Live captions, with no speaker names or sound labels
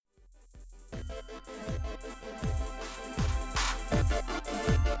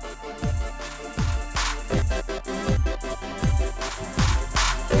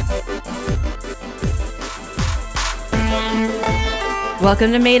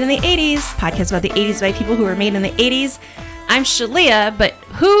Welcome to Made in the 80s, podcast about the 80s by people who were made in the 80s. I'm Shalia, but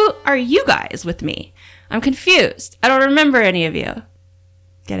who are you guys with me? I'm confused. I don't remember any of you.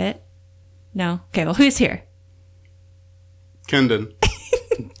 Get it? No? Okay, well, who's here? Kendon.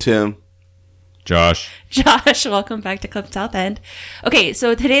 Tim. Josh, welcome back to Club South End. Okay,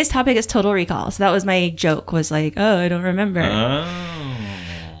 so today's topic is Total Recall. So that was my joke, was like, oh, I don't remember.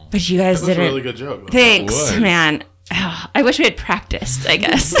 But you guys That was didn't. a really good joke. Thanks, man. Oh, I wish we had practiced, I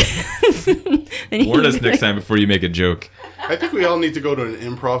guess. warn us next time before you make a joke. I think we all need to go to an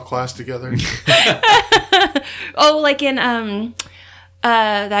improv class together. Oh, like in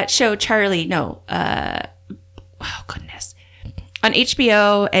that show Charlie. No. Oh goodness. On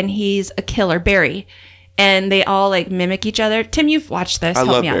HBO, and he's a killer, Barry. And they all like mimic each other. Tim, you've watched this. I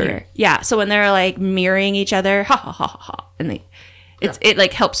Help love me out Barry. here. Yeah. So when they're like mirroring each other, ha ha ha ha ha, and it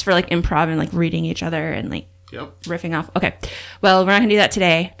like helps for like improv and like reading each other and like Yep. riffing off. Okay. Well, we're not going to do that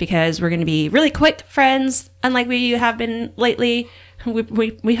today because we're going to be really quick friends, unlike we have been lately.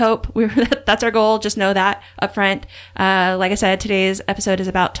 We hope that's our goal. Just know that up front. Like I said, today's episode is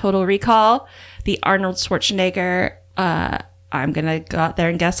about Total Recall, the Arnold Schwarzenegger. I'm going to go out there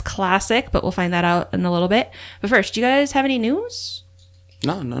and guess classic, but we'll find that out in a little bit. But first, do you guys have any news?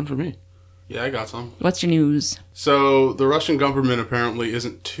 No, none for me. Yeah, I got some. What's your news? So the Russian government apparently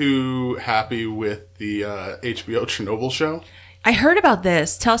isn't too happy with the HBO Chernobyl show. I heard about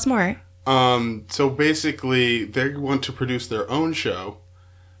this. Tell us more. So basically, they want to produce their own show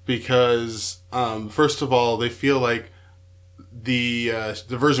because, first of all, they feel like the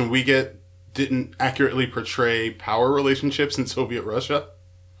version we get didn't accurately portray power relationships in Soviet Russia.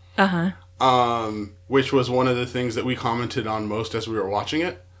 Which was one of the things that we commented on most as we were watching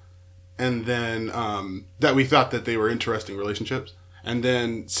it. And then that we thought that they were interesting relationships. And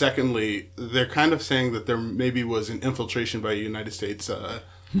then secondly, they're kind of saying that there maybe was an infiltration by United States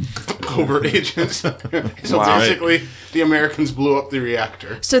covert agents. So Wow. basically, the Americans blew up the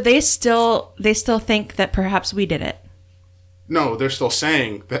reactor. So they still think that perhaps we did it. No, they're still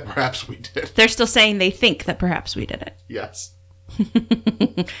saying that perhaps we did. They're still saying they think that perhaps we did it. Yes.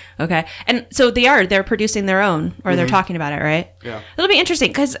 Okay. And so they're producing their own, or they're talking about it, right? Yeah. It'll be interesting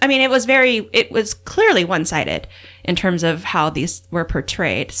because, I mean, it was clearly one-sided in terms of how these were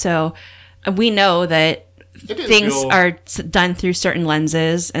portrayed. So we know that didn't things feel- are done through certain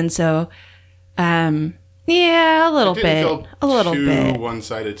lenses. And so, yeah, a little It didn't bit. feel A little too bit.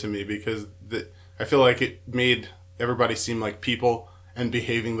 one-sided to me because I feel like it made everybody seem like people and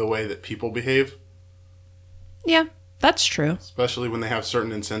behaving the way that people behave, Yeah, that's true. especially when they have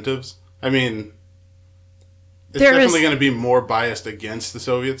certain incentives. I mean, it's There definitely is- going to be more biased against the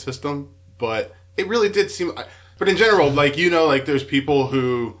Soviet system, but it really did seem... But in general, like, like there's people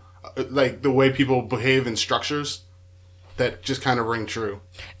who, like the way people behave in structures that just kind of ring true.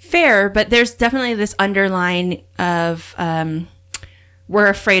 Fair, but there's definitely this underline of we're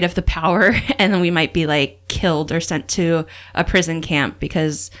afraid of the power, and then we might be like killed or sent to a prison camp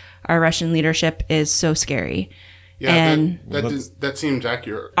because our Russian leadership is so scary. Yeah, And- that seems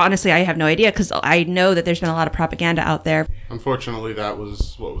accurate. Honestly, I have no idea because I know that there's been a lot of propaganda out there. Unfortunately, that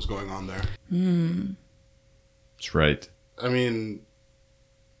was what was going on there. that's right. I mean,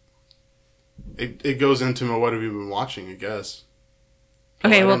 it goes into what have you been watching, I guess.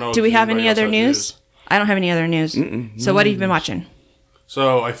 Okay, I don't well, know do if we have anybody any else other has news? I don't have any other news. So what have you been watching?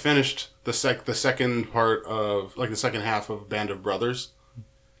 So I finished the second part of, like, the second half of Band of Brothers.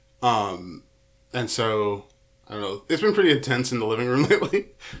 And so, I don't know, it's been pretty intense in the living room lately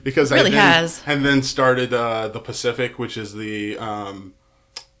because Really has. And then started The Pacific, which is the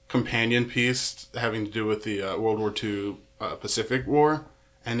companion piece having to do with the World War II Pacific War,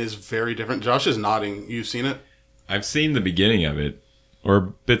 and is very different. Josh is nodding. You've seen it? I've seen the beginning of it, or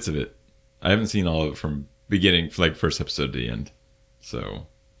bits of it. I haven't seen all of it from beginning, like first episode to the end. So,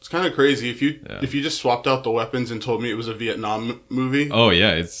 It's kind of crazy if you just swapped out the weapons and told me it was a Vietnam movie. oh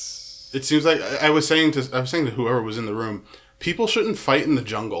yeah, it's It seems like I was saying to whoever was in the room, people shouldn't fight in the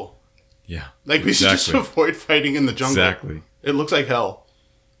jungle. yeah, Like, we should just avoid fighting in the jungle. Exactly. It looks like hell.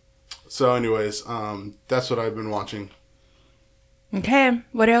 So, anyways, that's what I've been watching. Okay,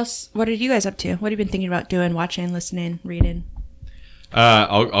 what else? What are you guys up to? What have you been thinking about doing, watching, listening, reading?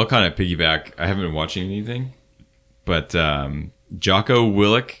 I'll kind of piggyback. I haven't been watching anything, but Jocko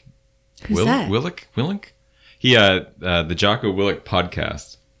Willink. Who's that? Willink? He the Jocko Willink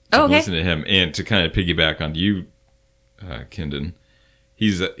podcast. Oh, okay. Listen to him, and to kind of piggyback on you, Kendon.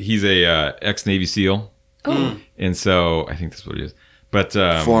 He's a ex Navy SEAL. Oh. And so I think that's what he is. But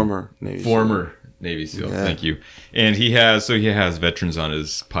Former Navy SEAL. Navy SEAL. Yeah. Thank you. And he has veterans on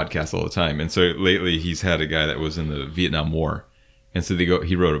his podcast all the time. And so lately he's had a guy that was in the Vietnam War, and so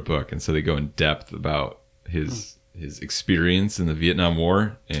he wrote a book, and so they go in depth about his experience in the Vietnam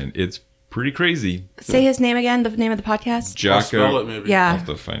War, and it's pretty crazy. Say his name again, the name of the podcast. I'll spell Jocko. it maybe. Yeah. I'll have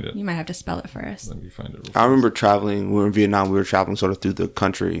to find it. You might have to spell it for us. Let me find it. I remember traveling. When we were in Vietnam. We were traveling sort of through the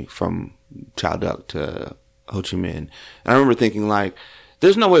country from Chao Duc to Ho Chi Minh, and I remember thinking like,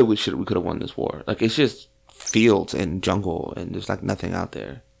 "There's no way we could have won this war. Like it's just fields and jungle, and there's like nothing out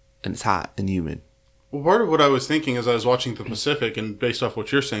there, and it's hot and humid." Well, part of what I was thinking as I was watching the Pacific, and based off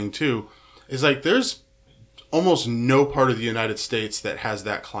what you're saying too, is like there's almost no part of the United States that has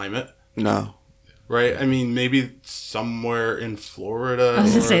that climate. No. Right? I mean, maybe somewhere in Florida I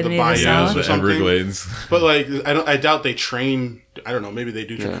was gonna or say the maybe the bayous South. or the something. Everglades. But like, I doubt they train. I don't know. Maybe they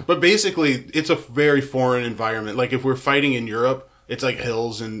do train. Yeah. But basically, it's a very foreign environment. Like if we're fighting in Europe, it's like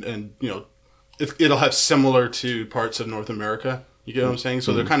hills and you know, it'll have similar to parts of North America. You get what I'm saying?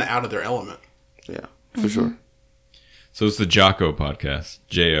 So they're kind of out of their element. Yeah, for sure. So it's the Jocko podcast.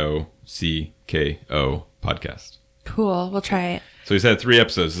 JOCKO podcast. Cool. We'll try it. So he's had 3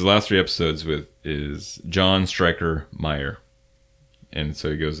 episodes. His last 3 episodes is John Stryker Meyer, and so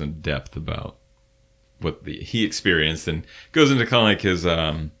he goes in depth about what he experienced, and goes into kind of like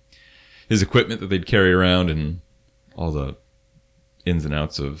his equipment that they'd carry around and all the ins and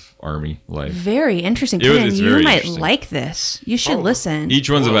outs of Army life. Very interesting. It was- Ken, it's you very might interesting. like this. You should listen. Each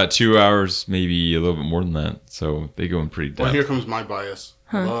one's about 2 hours, maybe a little bit more than that. So they go in pretty depth. Well, here comes my bias.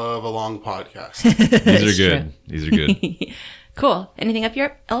 Love a long podcast. These are good. These are good. Cool. Anything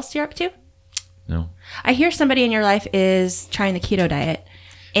else you're up to? No. I hear somebody in your life is trying the keto diet,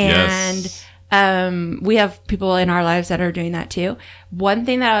 and Yes. we have people in our lives that are doing that too. One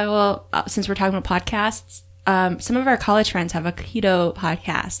thing that I will, since we're talking about podcasts, some of our college friends have a keto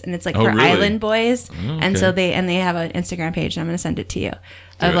podcast, and it's like Oh, for really? island boys, and so okay. they have an Instagram page. And I'm going to send it to you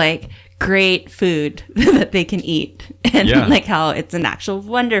Do of it. like great food that they can eat, and Yeah. like how it's an actual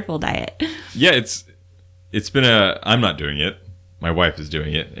wonderful diet. Yeah, it's been I'm not doing it. My wife is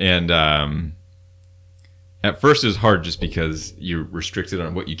doing it, and at first it was hard just because you're restricted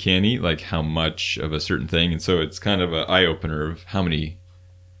on what you can eat, like how much of a certain thing, and so it's kind of an eye opener of how many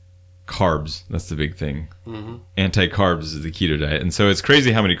carbs. That's the big thing. Mm-hmm. Anti-carbs is the keto diet, and so it's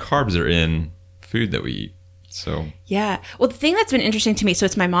crazy how many carbs are in food that we eat. So Yeah. Well, the thing that's been interesting to me, so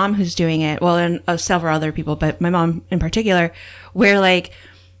it's my mom who's doing it, well, and several other people, but my mom in particular, where like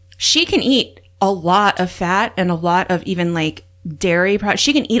she can eat a lot of fat and a lot of even like dairy products.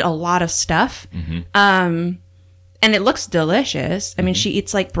 She can eat a lot of stuff. And it looks delicious. I mean, she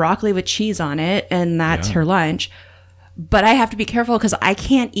eats like broccoli with cheese on it, and that's her lunch. But I have to be careful because I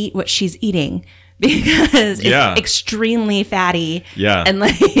can't eat what she's eating because it's extremely fatty. Yeah. And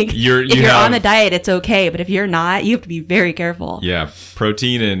like, if you're on the diet, it's okay. But if you're not, you have to be very careful. yeah,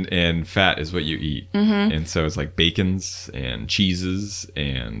 protein and fat is what you eat, and so it's like bacons and cheeses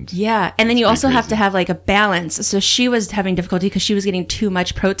and Yeah. And then you also have crazy. to have like a balance. So she was having difficulty because she was getting too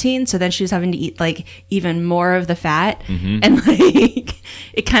much protein. So then she was having to eat like even more of the fat. And like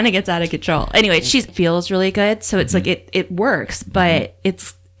it kind of gets out of control. Anyway, she feels really good. So it's like it works, but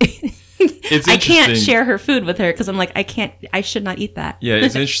it's I can't interesting. share her food with her because I'm like, I should not eat that. Yeah,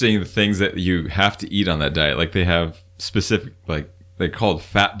 it's interesting the things that you have to eat on that diet. Like they have specific, like they're called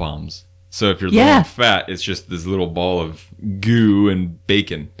fat bombs. So if you're low on fat, it's just this little ball of goo and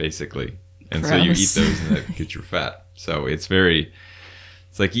bacon, basically. And so you eat Gross. those and that gets your fat. So it's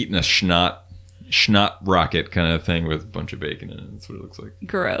like eating a schnot rocket kind of thing with a bunch of bacon in it. That's what it looks like.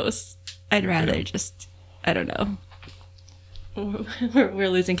 Gross. I'd rather just, I don't know. We're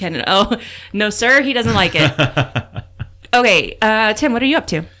losing Ken. Oh, no, sir. He doesn't like it. Okay. Tim, what are you up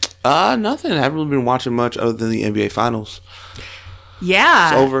to? Nothing. I haven't really been watching much other than the NBA Finals.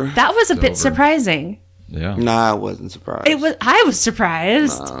 Yeah. It's over. That was a bit over. surprising. Yeah. Nah, I wasn't surprised. I was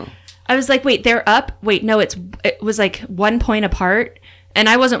surprised. No. I was like, wait, they're up. Wait, no, it was like 1 point apart, and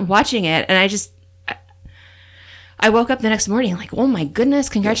I wasn't watching it, and I woke up the next morning like, oh my goodness,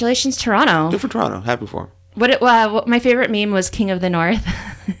 congratulations, Toronto. Good for Toronto. Happy for him. What my favorite meme was King of the North.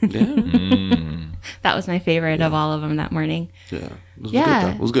 Yeah. That was my favorite of all of them that morning. Yeah. It was Yeah. good,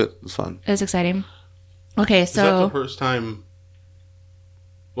 though. It was good. It was fun. It was exciting. Okay, Is that the so first time?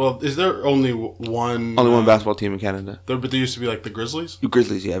 Well, is there only one? Only one basketball team in Canada. But there used to be like the Grizzlies. The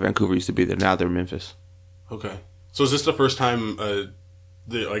Grizzlies, yeah. Vancouver used to be there. Now they're Memphis. Okay, so is this the first time? I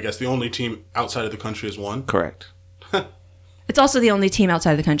guess the only team outside of the country has won. Correct. it's also the only team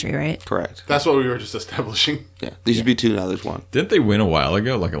outside the country, right? Correct. That's what we were just establishing. Yeah. There used to be two. Now there's one. Didn't they win a while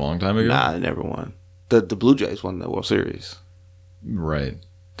ago, like a long time ago? Nah, they never won. The Blue Jays won the World Series. Right.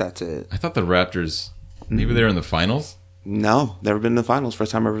 That's it. I thought the Raptors, maybe they were in the finals? No, never been in the finals.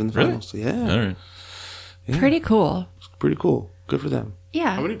 First time ever in the Really? finals. Yeah. All right. Yeah. Pretty cool. Pretty cool. Good for them.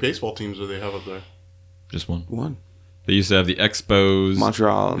 Yeah. How many baseball teams do they have up there? Just one. One. They used to have the Expos.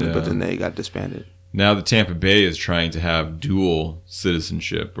 Montreal, Yeah. but then they got disbanded. Now the Tampa Bay is trying to have dual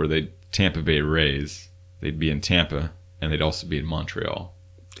citizenship, where they Tampa Bay Rays, they'd be in Tampa and they'd also be in Montreal.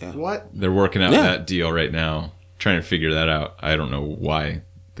 What? They're working out Yeah. that deal right now, trying to figure that out. I don't know why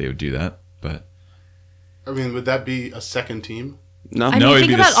they would do that, but I mean, would that be a second team? No, I mean, no, it'd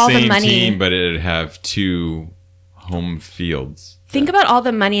think be the about all the same money- team, but it'd have two home fields. Think about all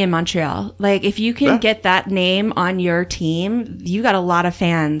the money in Montreal. Like, if you can Yeah. get that name on your team, you got a lot of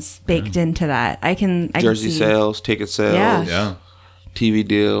fans baked into that. I can jersey see sales, ticket sales, Yeah. Yeah, TV They're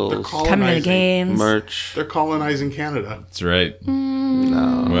deals, coming to the colonizing. games. merch. They're colonizing Canada. that's right.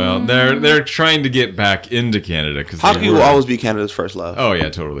 No. Well, they're trying to get back into Canada because Hockey will always be Canada's first love. Oh yeah,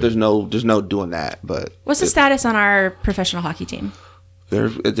 totally. There's no doing that. But What's the status on our professional hockey team?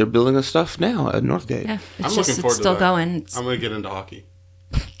 they're building us stuff now at Northgate. Yeah, I'm it's looking forward it's still to that. going. It's- I'm going to get into hockey.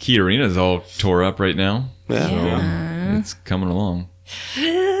 Key Arena's all tore up right now. Yeah. Yeah. It's coming along.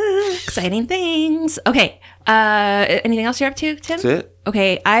 Exciting things. Okay. Anything else you're up to, Tim? That's it.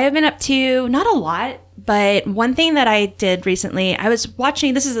 Okay, I have been up to not a lot, but one thing that I did recently, I was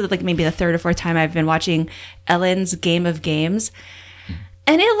watching, this is like maybe the third or fourth time I've been watching Ellen's Game of Games,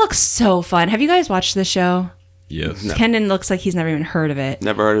 and it looks so fun. Have you guys watched this show? Yes. Kendon looks like he's never even heard of it.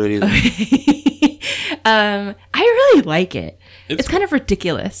 Never heard of it either. I really like it. It's It's kind of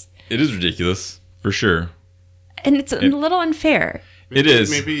ridiculous, It is ridiculous for sure. and it's a little unfair. It is.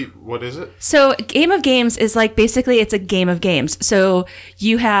 Maybe, what is it? So Game of Games is like basically it's a game of games. So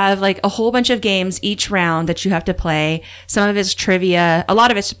you have like a whole bunch of games each round that you have to play. Some of it's trivia. A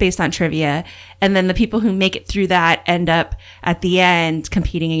lot of it's based on trivia. And then the people who make it through that end up at the end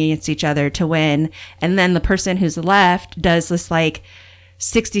competing against each other to win. And then the person who's left does this like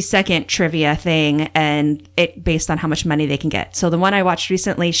 60-second trivia thing, and it based on how much money they can get. So the one I watched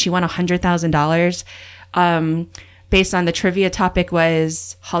recently, she won $100,000. Based on the trivia topic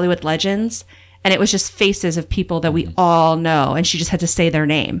was Hollywood legends, and it was just faces of people that we all know, and she just had to say their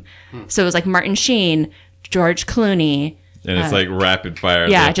name. So it was like Martin Sheen, George Clooney. And it's like rapid fire.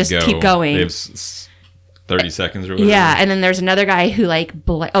 yeah, They have to just go. keep going. They have 30 seconds or whatever. Yeah, and then there's another guy who like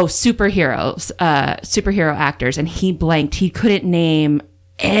superheroes, superhero actors, and he blanked. He couldn't name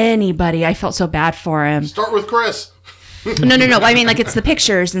anybody. I felt so bad for him. Start with Chris. No. I mean, like it's the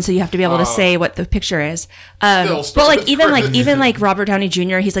pictures, and so you have to be able to say what the picture is. Still But start like with even Chris. like Robert Downey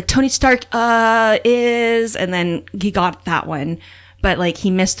Jr., he's like Tony Stark is, and then he got that one, but like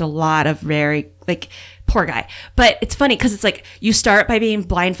he missed a lot of very like poor guy. But it's funny because it's like you start by being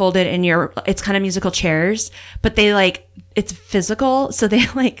blindfolded, and it's kind of musical chairs, but they like it's physical, so they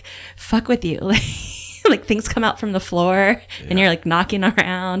like fuck with you like. Like things come out from the floor and you're like knocking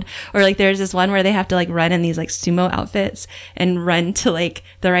around, or like there's this one where they have to like run in these like sumo outfits and run to like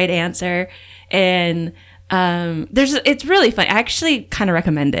the right answer. And it's really fun. I actually kind of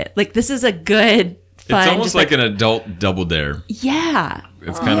recommend it. Like this is a good fun. It's almost just, like an adult Double Dare. yeah.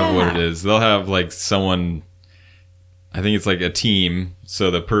 It's kind of what it Yeah. is. They'll have like someone, I think it's like a team. So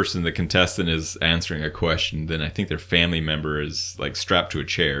the contestant is answering a question. Then I think their family member is like strapped to a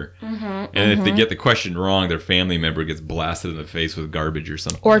chair. And if they get the question wrong, their family member gets blasted in the face with garbage or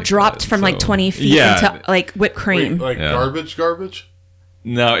something. Or like dropped that. from like So- 20 feet Yeah. into like whipped cream. Wait, like Yeah. garbage?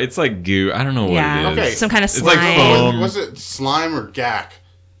 No, it's like goo. I don't know what Yeah. it is. Okay. Some kind of It's like slime. foam. Was it slime or gack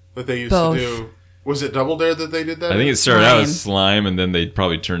that they used Both. to do? Was it Double Dare that they did that? I think in? it started out as slime, and then they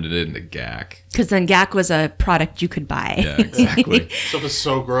probably turned it into gack. Because then GAC was a product you could buy. Yeah, exactly. Stuff is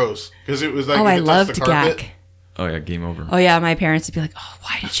so gross because it was like Oh, if I it touched loved the carpet, GAC. Oh yeah, game over. Oh yeah, my parents would be like, "Oh,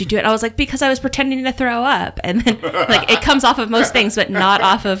 why did you do it?" I was like, "Because I was pretending to throw up." And then like it comes off of most things, but not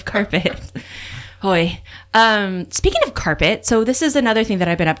off of carpet. Hoy. Speaking of carpet, so this is another thing that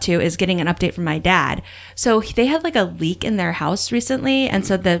I've been up to is getting an update from my dad. So they had like a leak in their house recently, and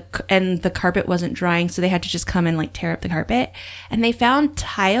so the carpet wasn't drying, so they had to just come and like tear up the carpet. And they found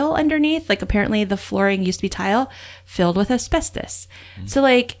tile underneath. Like apparently the flooring used to be tile filled with asbestos. So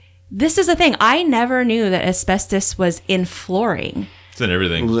like this is a thing. I never knew that asbestos was in flooring. It's in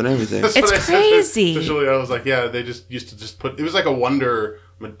everything. Losing everything. That's It's what I said crazy. to Julia. I was like, yeah, they just used to just put. It was like a wonder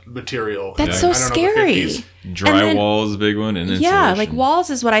material. That's in, so I don't know, the scary. 50s. Drywall is a big one, and Yeah, insulation. like walls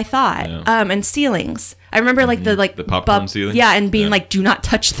is what I thought. Yeah. And ceilings. I remember like the The popcorn ceiling? Yeah, and being Yeah. like, do not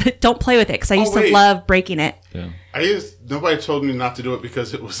touch the, don't play with it, because I used to wait. love breaking it. Yeah. Nobody told me not to do it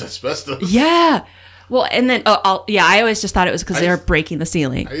because it was asbestos. Yeah. Well, and then I always just thought it was because they were breaking the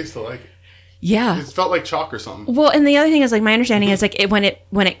ceiling. I used to like it. Yeah. It felt like chalk or something. Well, and the other thing is like my understanding is like when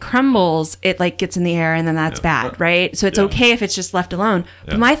it crumbles, it like gets in the air and then that's bad, right? So it's okay if it's just left alone.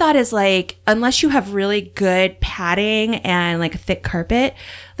 But my thought is like unless you have really good padding and like a thick carpet,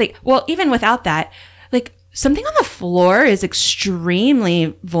 like well, even without that, like something on the floor is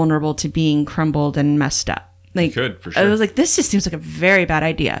extremely vulnerable to being crumbled and messed up. Like Could, for sure. I was like, this just seems like a very bad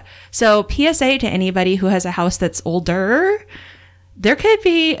idea. So PSA to anybody who has a house that's older. There could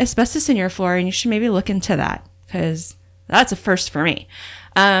be asbestos in your floor, and you should maybe look into that because that's a first for me.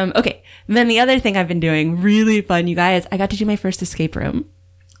 Okay. And then the other thing I've been doing, really fun, you guys. I got to do my first escape room.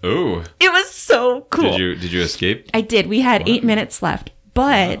 Oh, It was so cool. did you escape? I did. We had 8 minutes left,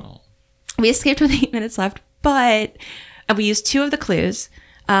 but Wow. we escaped with 8 minutes left. But we used 2 of the clues.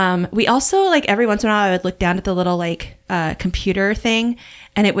 We also like every once in a while I would look down at the little like computer thing,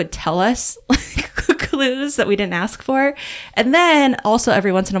 and it would tell us like clues that we didn't ask for. And then also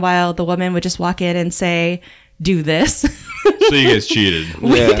every once in a while the woman would just walk in and say, "Do this." So you guys cheated.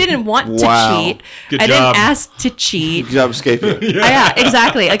 We Yeah. didn't want to Wow. cheat. Good I job. didn't ask to cheat. Good job escaping. Yeah,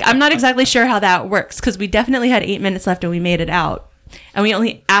 exactly. Like I'm not exactly sure how that works because we definitely had 8 minutes left and we made it out, and we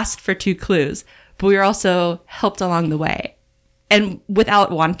only asked for 2 clues, but we were also helped along the way, and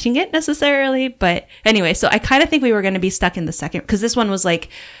without wanting it necessarily. But anyway, so I kind of think we were going to be stuck in the second because this one was like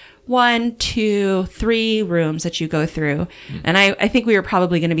 1, 2, 3 rooms that you go through, and I think we were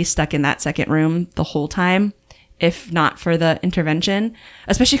probably going to be stuck in that second room the whole time, if not for the intervention,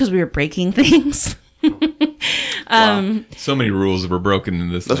 especially because we were breaking things. So many rules were broken in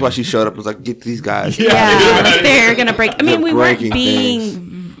this. That's thing. why she showed up and was like, get these guys. Yeah, like they're gonna break. I mean, They're breaking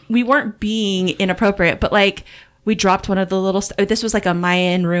we weren't being inappropriate, but like we dropped one of the little. This was like a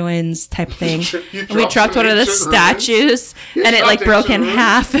Mayan ruins type thing. You And we dropped one of the ancient ruins? statues, You and it like dropped broke in ancient ruins?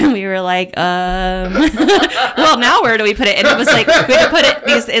 half, and we were like, well, now where do we put it? And it was like we had to put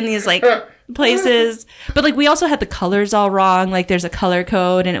it in these like places, but like we also had the colors all wrong. Like there's a color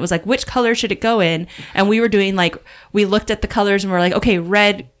code, and it was like which color should it go in? And we were doing like we looked at the colors and we're like, okay,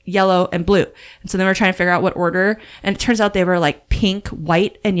 red, yellow, and blue. And so then we're trying to figure out what order. And it turns out they were like pink,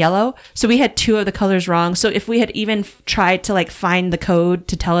 white, and yellow. So we had 2 of the colors wrong. So if we had even tried to like find the code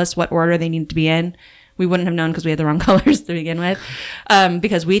to tell us what order they needed to be in, we wouldn't have known because we had the wrong colors to begin with.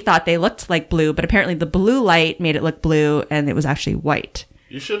 Because we thought they looked like blue, but apparently the blue light made it look blue, and it was actually white.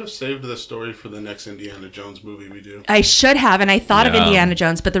 You should have saved this story for the next Indiana Jones movie we do. I should have, and I thought of Yeah. Indiana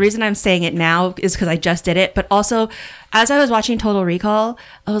Jones, but the reason I'm saying it now is because I just did it. But also, as I was watching Total Recall,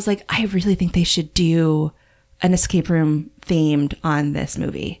 I was like, I really think they should do an escape room themed on this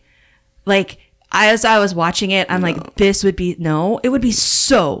movie. Like, as I was watching it, I'm like, it would be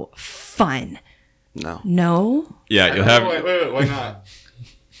so fun. No. No? Yeah, you'll have. Wait, why not?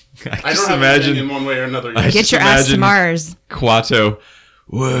 I I just don't have an opinion imagine one way or another. I Yet. Get just your ass to imagine- Mars. Quato.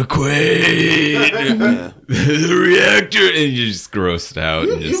 Work wait. The reactor, and you just gross it out.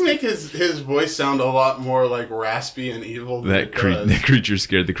 You, and just, you make his voice sound a lot more like raspy and evil. Than it does. that creature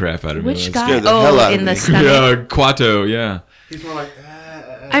scared the crap out of me. Which That's- guy? scared the hell out of In the me. stomach. Yeah, Quato. Yeah, He's more like.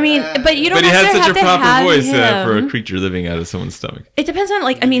 I mean, but you don't but he have had to such have a to proper have voice him. for a creature living out of someone's stomach. It depends on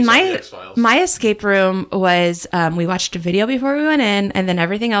like I mean you saw The my X-Files. my escape room was we watched a video before we went in, and then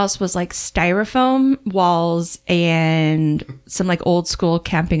everything else was like styrofoam walls and some like old school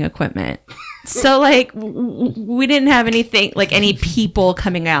camping equipment. So like we didn't have anything like any people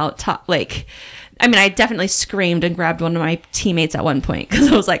coming out like I mean I definitely screamed and grabbed one of my teammates at one point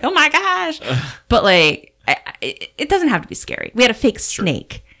because I was like, oh my gosh, but like it doesn't have to be scary. We had a fake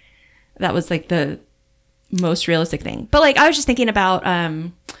snake. That was like the most realistic thing. But like I was just thinking about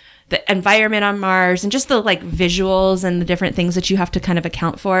the environment on Mars and just the like visuals and the different things that you have to kind of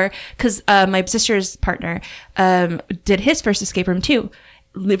account for. Because my sister's partner did his first escape room too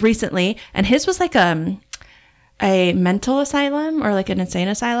recently, and his was like a mental asylum or like an insane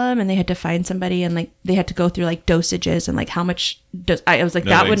asylum, and they had to find somebody and like they had to go through like dosages and like how much I was like,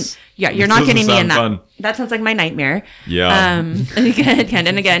 No, that thanks. wouldn't, yeah, you're This not doesn't getting me in sound that. fun. That sounds like my nightmare. Yeah.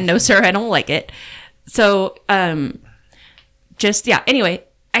 And again, no, sir, I don't like it. So, just, yeah. Anyway,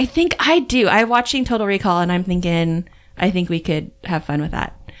 I think I'm watching Total Recall and I'm thinking, I think we could have fun with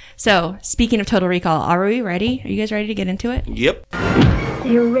that. So, speaking of Total Recall, are we ready? Are you guys ready to get into it? Yep.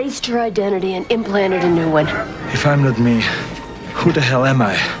 They erased her identity and implanted a new one. If I'm not me, who the hell am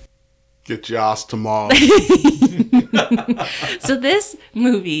I? Get your ass to Mars. So, this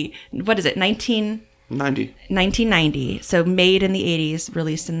movie, what is it, 1990? So, made in the 80s,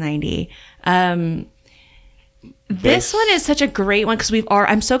 released in 90. This one is such a great one because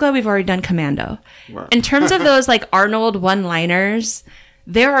I'm so glad we've already done Commando. Right. In terms of those like Arnold one-liners,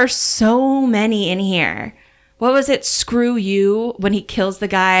 there are so many in here. What was it? Screw you when he kills the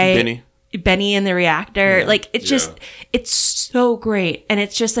guy. Benny. Benny in the reactor. Like, it's Yeah. just, it's so great. And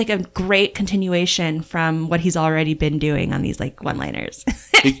it's just like a great continuation from what he's already been doing on these like one-liners.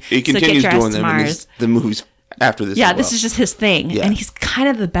 He So continues get your ass doing to them in Mars. the movies after this. Yeah, as this well. is just his thing. Yeah. And he's kind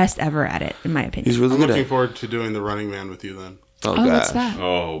of the best ever at it, in my opinion. He's really I'm good at looking it. forward to doing the Running Man with you then. Oh, Oh, what's gosh. that?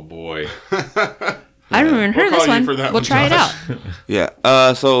 Oh boy. I haven't even heard of We'll this call you one. for that We'll one, try it Josh. out.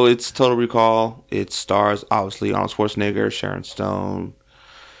 Yeah. So it's Total Recall. It stars obviously Arnold Schwarzenegger, Sharon Stone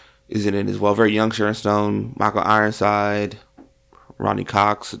is in it as well. Very young Sharon Stone, Michael Ironside, Ronnie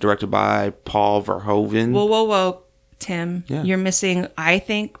Cox, directed by Paul Verhoeven. Whoa, Tim. Yeah. You're missing, I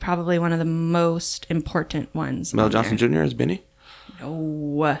think, probably one of the most important ones. Mel on Johnson there. Jr. as Benny.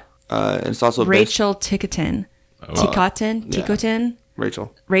 No. And it's also based- Rachel Ticotin. Ticotin?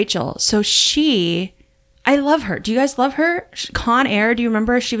 Rachel. Rachel. So I love her. Do you guys love her? Con Air, do you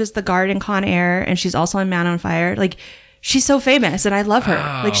remember? She was the guard in Con Air, and she's also in Man on Fire. Like, she's so famous, and I love her.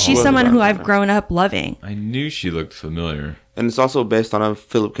 Like, she's Love someone her. who I've grown up loving. I knew she looked familiar. And it's also based on a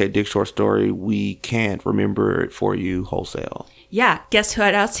Philip K. Dick short story, We Can't Remember It For You Wholesale. Yeah. Guess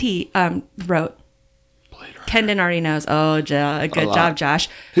what else he wrote? Kendon already knows. Oh, good lot. job, Josh.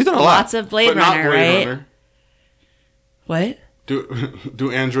 He's done a lot. Lots of Blade But not Runner, Blade right? Runner. What?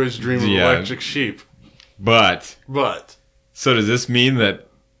 Do androids dream of Yeah. electric sheep? But But so does this mean that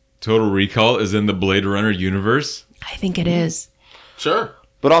Total Recall is in the Blade Runner universe? I think it is. sure.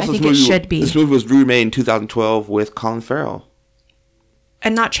 But also, I think this it movie, should be. This movie was remade in 2012 with Colin Farrell.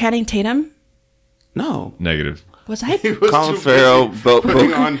 And not Channing Tatum? No. Negative. Was I He was Colin too Farrell, busy Bo-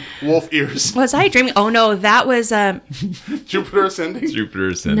 putting Bo- on wolf ears. was I dreaming? Oh no, that was Jupiter Ascending. Jupiter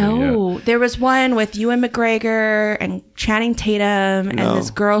Ascending. no. There was one with Ewan McGregor and Channing Tatum No. and this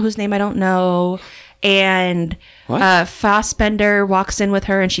girl whose name I don't know. And What? Fassbender walks in with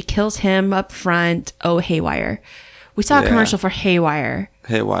her and she kills him up front. Oh, Haywire. We saw a Yeah. commercial for Haywire.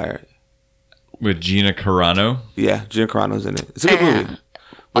 Haywire. With Gina Carano. Yeah, Gina Carano's in it. It's a good movie.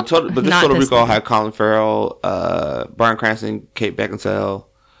 But this Not Total this Recall movie. had Colin Farrell, Bryan Cranston, Kate Beckinsale.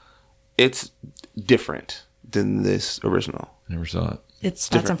 It's different than this original. Never saw it. That's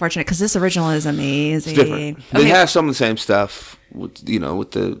unfortunate because this original is amazing. It's different. They Okay. have some of the same stuff with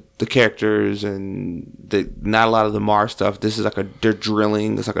with the characters and not a lot of the Mars stuff. This is they're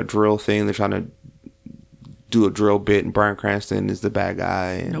drilling. It's like a drill thing. They're trying to do a drill bit, and Bryan Cranston is the bad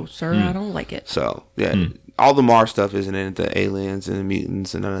guy. And No, sir, I don't like it. So yeah, all the Mars stuff isn't in it. The aliens and the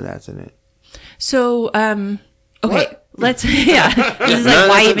mutants and none of that's in it. So, okay, What? let's, yeah. This is None like, of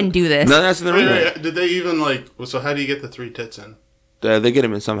why that's even do this? None of that's in the Wait, remake. wait, did they even so how do you get the 3 tits in? They get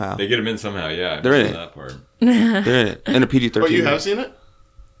him in somehow. They get him in somehow. Yeah, They're in I've it. seen that part. They're in it. And a PG-13. But you have seen it?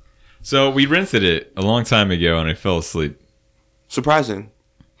 So we rented it a long time ago, and I fell asleep. Surprising.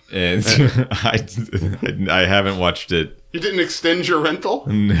 And I haven't watched it. You didn't extend your rental?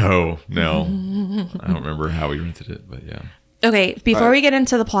 No. I don't remember how we rented it, but yeah. Okay, before we get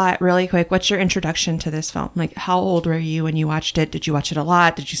into the plot, really quick, what's your introduction to this film? Like, how old were you when you watched it? Did you watch it a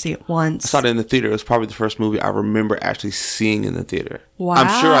lot? Did you see it once? I saw it in the theater. It was probably the first movie I remember actually seeing in the theater. Wow.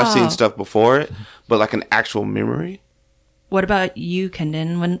 I'm sure I've seen stuff before it, but like an actual memory. What about you,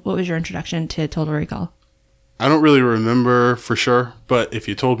 Kendon? What was your introduction to Total Recall? I don't really remember for sure, but if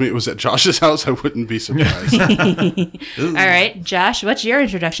you told me it was at Josh's house, I wouldn't be surprised. All right, Josh, what's your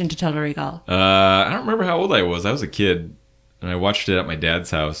introduction to Total Recall? I don't remember how old I was. I was a kid, and I watched it at my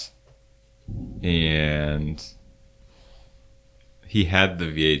dad's house, and he had the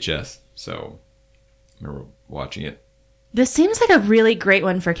VHS, so I remember watching it. This seems like a really great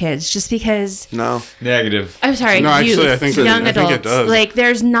one for kids, just because. No. Negative. I'm sorry, No, actually, youth, I think young it adults. does. Like,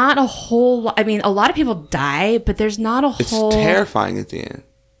 there's not a whole. I mean, a lot of people die, but there's not a It's whole. terrifying at the end.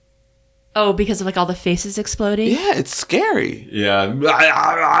 Oh, because of like all the faces exploding. Yeah, it's scary. Yeah. And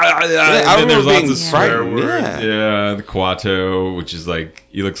I then there's remember lots being of swear frightened, words. yeah. Yeah, the Quato, which is like,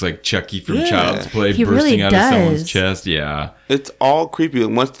 he looks like Chucky from Yeah. Child's Play He bursting really out of someone's does. chest. Yeah. It's all creepy.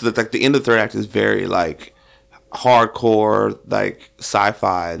 And once the end of the third act is very like hardcore, like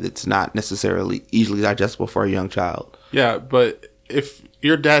sci-fi. That's not necessarily easily digestible for a young child. Yeah, but if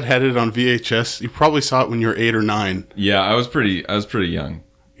your dad had it on VHS, you probably saw it when you were 8 or 9. Yeah, I was pretty young.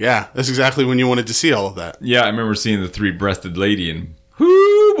 Yeah, that's exactly when you wanted to see all of that. Yeah, I remember seeing the 3-breasted lady and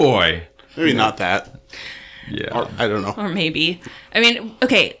whoo boy. Maybe not that. Yeah. Or, I don't know. Or maybe. I mean,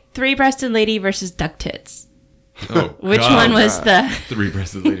 okay, 3-breasted lady versus duck tits. Oh, Which God. one was the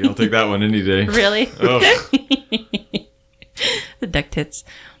 3-breasted lady? I'll take that one any day. really Oh, the duck tits?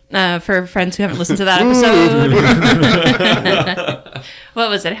 For friends who haven't listened to that episode, what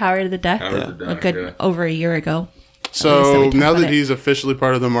was it? Howard the Duck. Howard the Duck, a good yeah. over a year ago. So At least that we now talked that about it. he's officially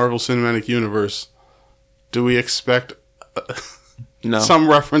part of the Marvel Cinematic Universe, do we expect No. some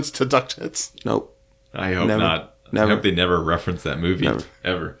reference to Duck Tits? Nope. I hope Never. not. Never. I hope they never reference that movie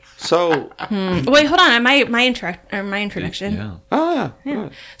ever. So, Wait, hold on. My introduction. Yeah. oh yeah.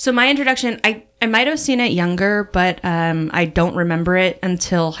 So my introduction, I might have seen it younger, but I don't remember it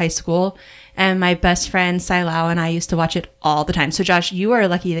until high school. And my best friend Sai Lau and I used to watch it all the time. So Josh, you are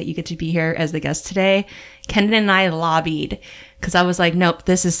lucky that you get to be here as the guest today. Kendon and I lobbied because I was like, nope,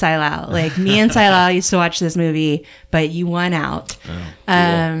 this is Sai Lau. Like me and Sai Lau used to watch this movie, but you won out.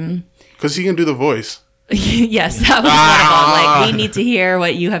 Because he can do the voice. Yes, that was one of them. Like, we need to hear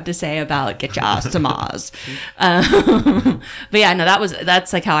what you have to say about Get Your Ass to Maz. But yeah, no,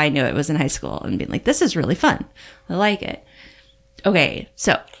 that's like how I knew it was in high school and being like, this is really fun. I like it. Okay,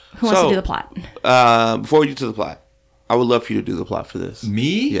 so who wants to do the plot? Before we get to the plot, I would love for you to do the plot for this.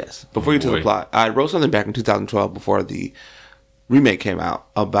 Me? Yes. Before you get to the boy. plot, I wrote something back in 2012 before the remake came out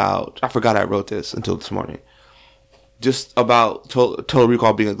about, I forgot I wrote this until this morning, just about Total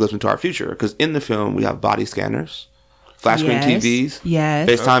Recall being a glimpse into our future. Because in the film, we have body scanners, flat screen Yes. TVs, Yes.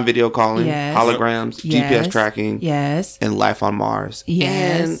 FaceTime video calling, Yes. holograms, Yes. GPS tracking, Yes. and life on Mars,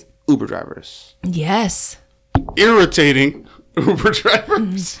 Yes. and Uber drivers. Yes. Irritating Uber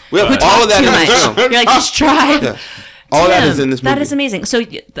drivers. We have all of that Too in much. this film. You're like, just drive. Yeah. All that is Tim, in this movie. That is amazing. So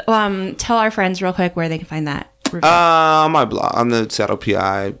tell our friends real quick where they can find that. On my blog, on the Seattle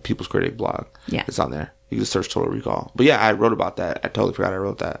PI People's Critic blog. Yeah. It's on there. You can just search Total Recall. But yeah, I wrote about that. I totally forgot I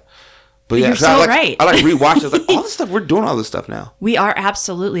wrote that. But yeah, You're so so I right. I rewatched it. It's like all this stuff. We're doing all this stuff now. We are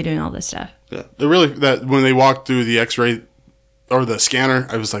absolutely doing all this stuff. Yeah. They really that when they walked through the X-ray or the scanner,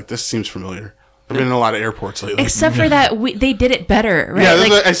 I was like, this seems familiar. I've been in a lot of airports lately. Except for that, they did it better, right? Yeah, like,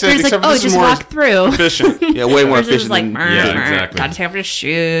 that's what I said, there's like, except for oh, this is just more walk through. efficient. Yeah, way more Versus efficient like, than Yeah, exactly. gotta take off your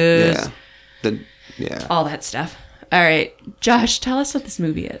shoes, yeah. Yeah. all that stuff. All right, Josh, tell us what this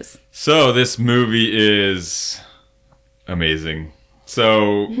movie is. So this movie is amazing.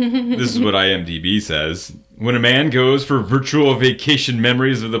 So this is what IMDb says. When a man goes for virtual vacation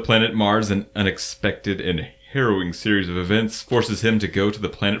memories of the planet Mars, an unexpected and harrowing series of events forces him to go to the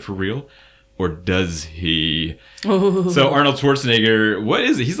planet for real. Or does he? So Arnold Schwarzenegger, what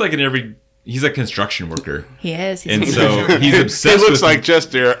is it? He's like he's a construction worker. He is. And so he's He obsessed looks with like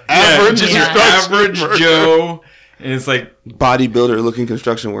just your yeah, average, just your average Joe. And it's like, Bodybuilder looking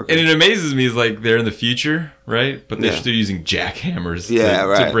construction worker. and it amazes me is like they're in the future, right? But they're Yeah. still using jackhammers Yeah, to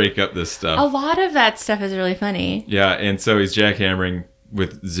right. break up this stuff. A lot of that stuff is really funny. Yeah, and so he's jackhammering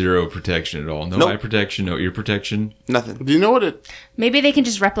with zero protection at all. No Nope. eye protection, no ear protection. Nothing. Do you know what it? Maybe they can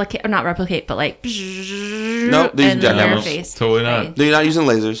just replicate, or not replicate, but like, Nope, they're using and then their jackhammers. face. Totally not. Right. They're not using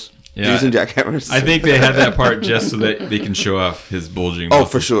lasers. Yeah. They're using jackhammers. I think they had that part just so that they can show off his bulging Oh,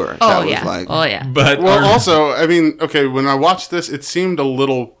 muscles. for sure. Oh That was yeah. like- Oh yeah. But Well, Arnold- also, I mean, okay, when I watched this, it seemed a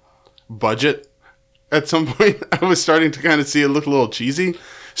little budget. At some point, I was starting to kind of see it look a little cheesy.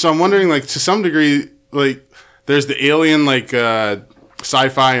 So I'm wondering, like, to some degree, like, there's the alien, like,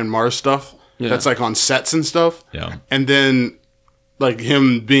 sci-fi and Mars stuff that's, like, on sets and stuff. Yeah. And then, like,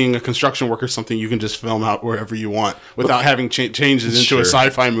 him being a construction worker, something you can just film out wherever you want without having changes into Sure. a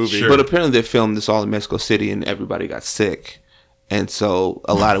sci-fi movie. Sure. But apparently they filmed this all in Mexico City and everybody got sick. And so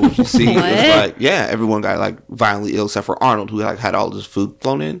a lot of what you see was What? like, yeah, everyone got like violently ill except for Arnold, who like had all this food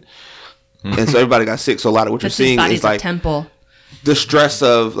flown in. And so everybody got sick. So a lot of what That's you're his seeing body's is like a temple. the stress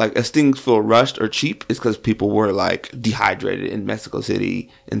of like as things feel rushed or cheap is because people were like dehydrated in Mexico City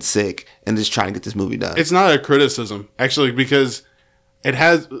and sick and just trying to get this movie done. It's not a criticism, actually, because it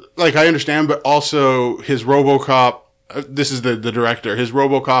has, like, I understand, but also his RoboCop, this is the director, his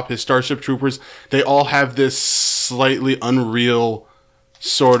RoboCop, his Starship Troopers, they all have this slightly unreal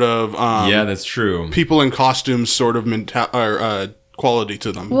sort of yeah, that's true. people in costumes sort of quality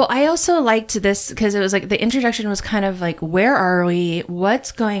to them. Well, I also liked this because it was like the introduction was kind of like, where are we?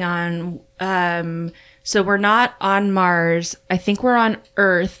 What's going on? So we're not on Mars. I think we're on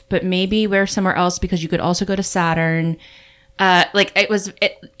Earth, but maybe we're somewhere else because you could also go to Saturn.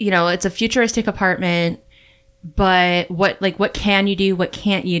 It's a futuristic apartment, but what can you do? What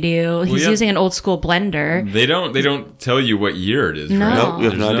can't you do? He's yeah. using an old school blender. They don't tell you what year it is, No. right? Nope, you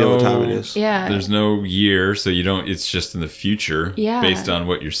have no idea what time it is. Yeah. There's no year, so you don't. It's just in the future, Yeah. based on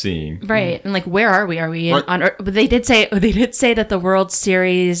what you're seeing. Right. And like, where are we? Are we Right. on Earth? But they did say that the World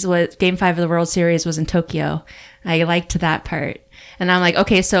Series was Game 5 of the World Series was in Tokyo. I liked that part. And I'm like,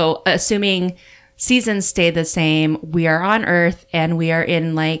 okay, so assuming seasons stay the same, we are on Earth and we are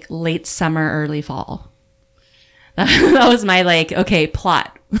in like late summer, early fall. That was my like, okay,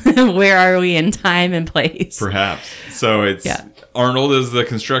 plot. Where are we in time and place? Perhaps. So it's Yeah. Arnold is the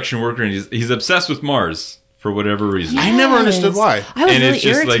construction worker, and he's obsessed with Mars for whatever reason. I never understood why. I was And really it's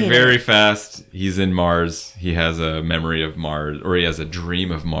just irritated. like very fast. He's in Mars. He has a memory of Mars, or he has a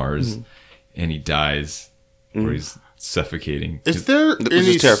dream of Mars, and he dies, or he's suffocating. Is there Which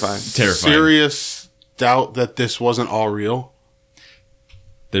any is terrifying. serious doubt that this wasn't all real?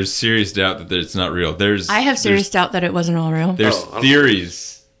 There's serious doubt that it's not real. I have serious doubt that it wasn't all real. There's Oh, I don't-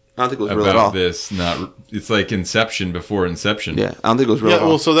 theories I don't think it was real at all. about this. It's like Inception before Inception. Yeah, I don't think it was real Yeah, at all.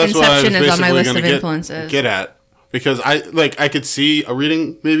 well, so that's what I was Inception is on my basically list going of to influences. get at. Because I could see a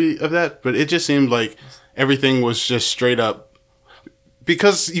reading maybe of that, but it just seemed like everything was just straight up.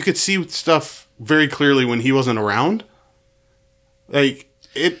 Because you could see stuff very clearly when he wasn't around. Like,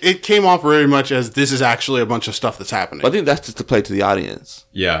 it came off very much as this is actually a bunch of stuff that's happening. I think that's just to play to the audience.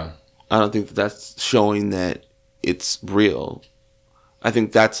 Yeah. I don't think that's showing that it's real. I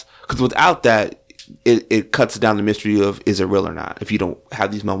think that's because without that, it cuts down the mystery of is it real or not. If you don't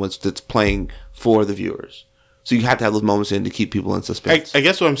have these moments that's playing for the viewers, so you have to have those moments in to keep people in suspense. I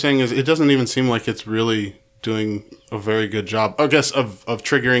guess what I'm saying is it doesn't even seem like it's really doing a very good job, I guess, of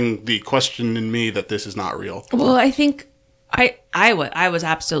triggering the question in me that this is not real. Well, I think I was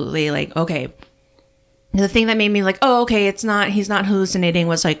absolutely like, okay. The thing that made me like, oh, okay, he's not hallucinating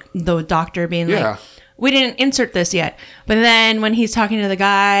was like the doctor being Yeah. like, we didn't insert this yet. But then when he's talking to the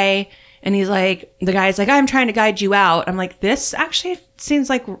guy and he's like, the guy's like, I'm trying to guide you out. I'm like, this actually seems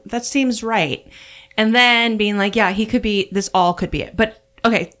like, that seems right. And then being like, yeah, this all could be it. But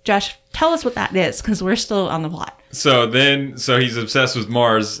okay, Josh, tell us what that is because we're still on the plot. So he's obsessed with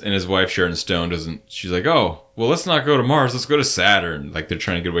Mars, and his wife Sharon Stone doesn't. She's like, oh, well, let's not go to Mars. Let's go to Saturn. Like they're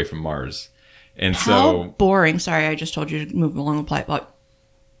trying to get away from Mars. And How so boring. Sorry, I just told you to move along the plot, but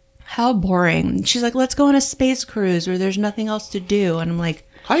how boring. She's like, let's go on a space cruise where there's nothing else to do. And I'm like,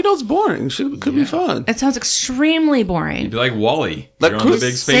 How you know it's boring? Could be fun. it sounds extremely boring. be like Wally. Like You're on the cruise-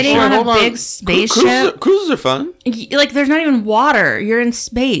 big Sitting spaceship. on Hold a on. big spaceship. Cruises are fun. Like, there's not even water. You're in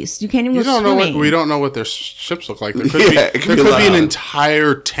space. You can't even You go don't know swimming. what we don't know what their ships look like. There could Yeah, it be, could there be a could lot. be an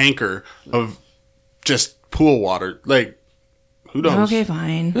entire tanker of just pool water. Like who knows? Okay,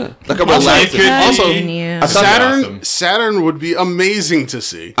 fine. Like a Also, relaxing. it could- also, Continue. I thought- Saturn Awesome. Saturn would be amazing to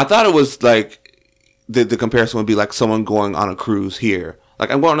see. I thought it was like the comparison would be like someone going on a cruise here.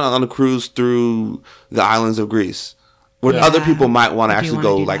 Like I'm going on a cruise through the islands of Greece, where Yeah. other people might want to I do actually wanna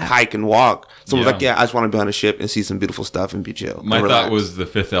go do like that. hike and walk. Someone's Yeah. like, yeah, I just want to be on a ship and see some beautiful stuff and be chill. My and thought relax. was the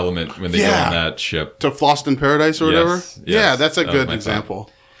Fifth Element when they go Yeah. on that ship. To Flossed in Paradise or Yes, whatever. yes, Yeah, that's a that was good my example.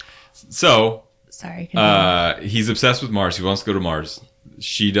 So Sorry. continue. he's obsessed with Mars. He wants to go to Mars.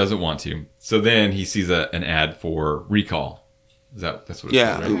 She doesn't want to. So then he sees an ad for Recall. That's what it's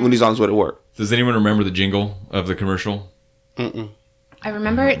yeah, called, right? when he's on his way to work. Does anyone remember the jingle of the commercial? I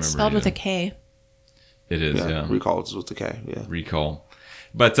remember it's spelled with a K. It is, Yeah, yeah. recalls with the K. Yeah, Recall.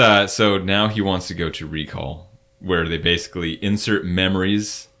 But so now he wants to go to Recall, where they basically insert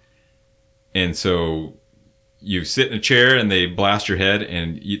memories. And so you sit in a chair and they blast your head,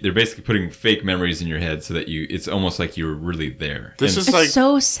 and they're basically putting fake memories in your head so that it's almost like you're really there. This And is It's like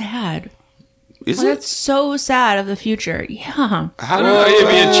so sad. is Well, it? that's so sad of the future. Yeah. How I don't know, it'd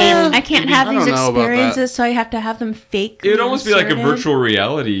be a cheap. I can't have I these don't know about that. experiences, so I have to have them fake. It would almost be like a virtual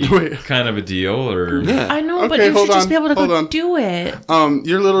reality kind of a deal, or Yeah. I know, but Okay, you hold should just on, be able to hold go on. do it.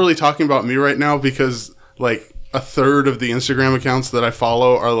 you're literally talking about me right now because like a third of the Instagram accounts that I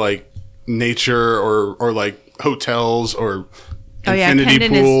follow are like nature or like hotels or Oh yeah, infinity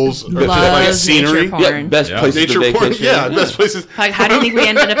Kendon pools or loves like scenery. nature porn. Yeah, best Yeah. places Nature to porn, vacation. yeah, best places. Like, how do you think we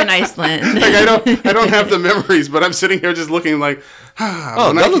ended up in Iceland? Like I don't have the memories, but I'm sitting here just looking like, Oh,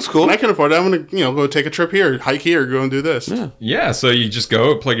 when that I looks cool. When I can afford it, I'm gonna go take a trip here, hike here, go and do this. yeah. So you just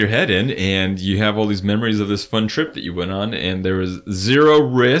go plug your head in, and you have all these memories of this fun trip that you went on, and there was zero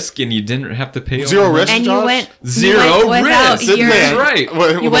risk, and you didn't have to pay Zero all the risk? And you Josh? went Zero you went without risk. your- That's right. What,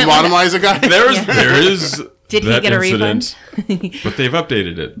 You the went with- lobotomizer guy. There is. Did he that get a incident, refund? But they've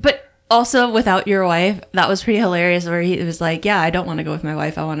updated it. But also without your wife, that was pretty hilarious. Where he was like, "Yeah, I don't want to go with my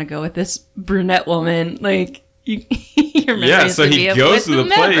wife. I want to go with this brunette woman." Like, your Yeah, memories so would he be goes to the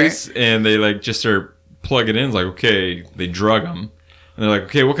with whomever. place, and they like just start plugging in. It's like, okay, they drug him, and they're like,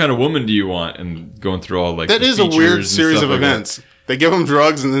 okay, what kind of woman do you want? And going through all like That the is a features weird and series stuff of like that. events. They give him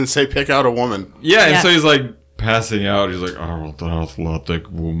drugs and then say pick out a woman. Yeah, and Yeah. so he's like passing out. He's like, I want an athletic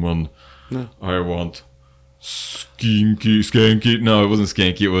woman. I want skanky. No, it wasn't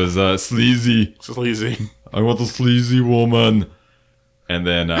skanky. It was sleazy. Sleazy. I want a sleazy woman. And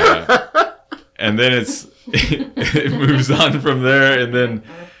then it's it moves on from there, and then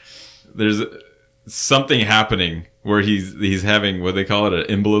there's something happening where he's having what they call it,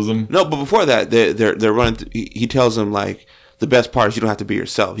 an embolism. No, but before that, they're running. He tells him like the best part is you don't have to be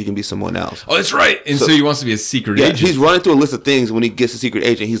yourself. You can be someone else. Oh, that's right. And so he wants to be a secret Yeah, agent. he's running through a list of things. When he gets a secret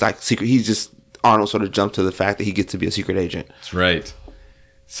agent, he's like secret. He's just Arnold sort of jumps to the fact that he gets to be a secret agent. That's right.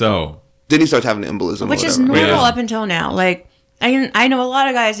 So Then he starts having an embolism, Which or is whatever. normal Yeah. up until now. Like, I know a lot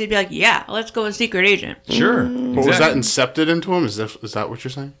of guys who'd be like, yeah, let's go with secret agent. sure. But was that incepted into him? Is that what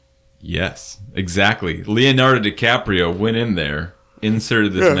you're saying? Yes, exactly. Leonardo DiCaprio went in there,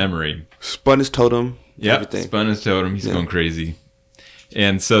 inserted this memory. Spun his totem. Yep, Everything. spun his totem. He's going crazy.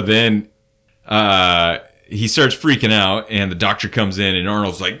 And so then he starts freaking out, and the doctor comes in, and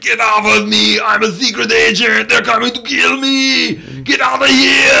Arnold's like, "Get off of me! I'm a secret agent! They're coming to kill me! Get out of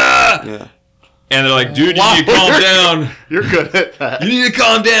here!" Yeah. And they're like, "Dude, you need to calm down. You're good at that. You need to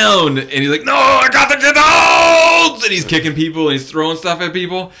calm down." And he's like, "No, I got the genomes!" And he's kicking people, and he's throwing stuff at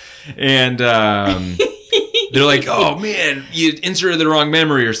people. And they're like, "Oh, man, you inserted the wrong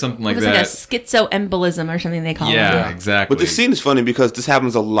memory," or something like It was that. like a schizoembolism or something they call Yeah, it. exactly. But this scene is funny because this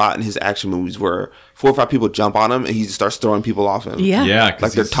happens a lot in his action movies where 4 or 5 people jump on him and he just starts throwing people off him. Yeah. Yeah,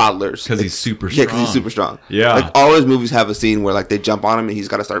 Like they're toddlers. because he's super Yeah, strong. because he's super strong. Yeah. Like all his movies have a scene where like they jump on him and he's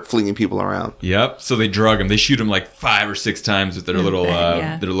got to start flinging people around. Yep. So they drug him. They shoot him like 5 or 6 times with their little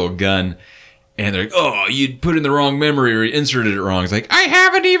yeah. their little gun. And they're like, "Oh, you put in the wrong memory or you inserted it wrong." It's like, "I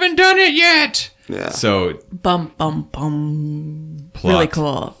haven't even done it yet." Yeah. So Bum, bum, bum. plot Really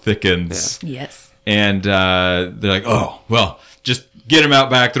cool. thickens. Yes. And they're like, "Oh, well, just get him out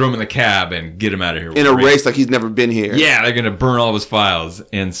back, throw him in the cab, and get him out of here." In a race like he's never been here. Yeah, they're going to burn all of his files.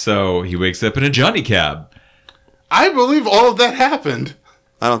 And so he wakes up in a Johnny cab. I believe all of that happened.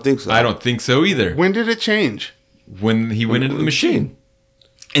 I don't think so. I don't think so either. When did it change? When he went into the machine.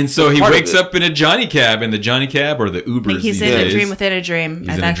 And so he Part of wakes it. up in a Johnny cab, in the Johnny cab or the I Ubers think he's these in a days. dream within a dream. He's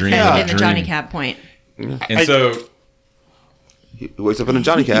at in a that- dream in within a the Johnny dream. Cab point. And so He wakes up in a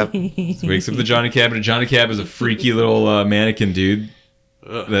Johnny cab. he wakes up in the Johnny cab, and a Johnny cab is a freaky little mannequin dude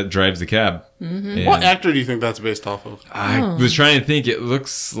that drives the cab. And What actor do you think that's based off of? I was trying to think. It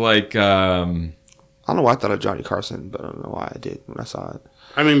looks like I don't know why I thought of Johnny Carson, but I don't know why I did when I saw it.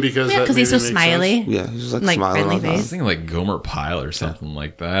 I mean, because Yeah, that because he's so maybe makes sense. smiley. Yeah, he's just like, Like, smiling friendly all the I time. was thinking like Gomer Pyle or something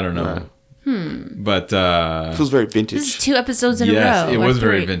like that. I don't know. Right. But Feels very This is vintage. 2 episodes in a Yes, row. it or was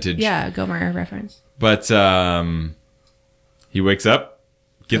very 3. vintage. Yeah, Gomer reference. He wakes up,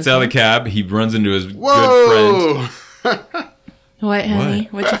 gets out of the cab, he runs into his good Whoa! What, honey?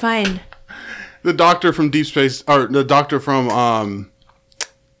 What'd you find? The doctor from Deep Space, or the doctor from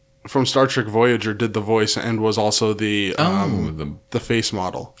Star Trek Voyager did the voice and was also the friend. the face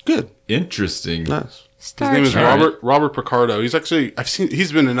model. Good. Interesting. Nice. His name is Trek. Robert Picardo. He's actually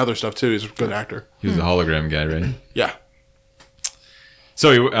he's been in other stuff too. He's a good actor. He was a hologram guy, right? Yeah.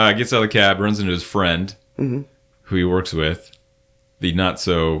 So he gets out of the cab, runs into his friend, who he works with, the not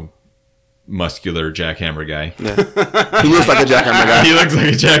so muscular jackhammer guy. He looks like a jackhammer guy. He looks like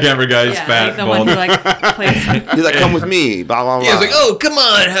a jackhammer guy. He's Yeah, fat, like the bald. one who like plays. He's like, come with me. Blah, blah, blah. He was like, "Oh, come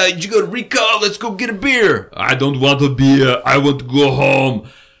on! Did you go to Recall? Let's go get a beer." "I don't want a beer. I want to go home."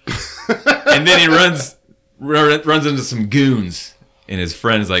 And then he runs into some goons, and his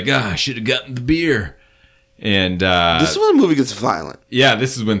friend's like, "I should have gotten the beer." And This is when the movie gets violent. yeah,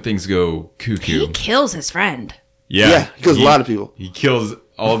 this is when things go He cuckoo. kills his friend. Yeah, he kills a lot of people. He kills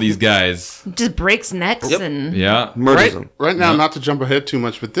all these guys. Just breaks necks Yep. and Yeah. Murders Right, him. right now, not to jump ahead too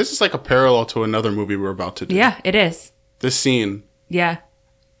much, but this is like a parallel to another movie we're about to do. yeah, it is. This scene. Yeah.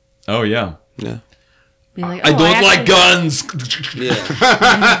 Oh yeah. Yeah. Being like, I "Oh, don't like actually-" guns.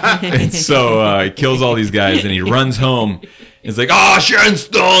 Yeah. And so he kills all these guys, and he runs home. He's like, "Oh, Sharon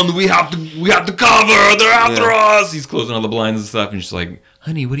Stone, we have to cover. They're after us." He's closing all the blinds and stuff, and she's like,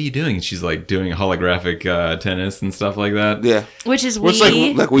 "Honey, what are you doing?" And she's like doing holographic tennis and stuff like that. Yeah. Which is What's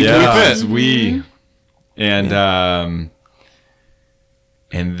we. Like we Yeah, do. it's we. And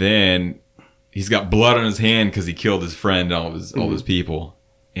and then he's got blood on his hand because he killed his friend, all his people,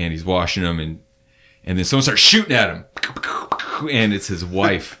 and he's washing them, and then someone starts shooting at him, and it's his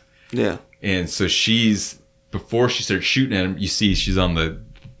wife. Yeah. And so before she starts shooting at him, you see she's on the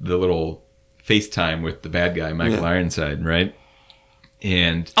little FaceTime with the bad guy, Michael Ironside, right?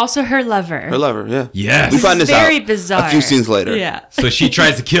 And Also her lover. Her lover, yeah. yes, We find this Very out bizarre. a few scenes later. Yeah. so she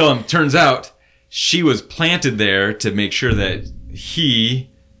tries to kill him. Turns out she was planted there to make sure that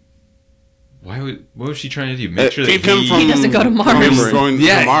what was she trying to do? Make sure that Keep him from He doesn't go to Mars. from him going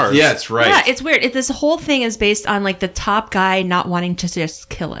to Mars. Yeah, that's right. Yeah, it's weird. This whole thing is based on like the top guy not wanting to just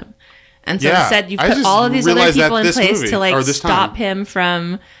kill him. And so Yeah, instead you I put just all of these other realized that people in this place movie, to like or this stop time. him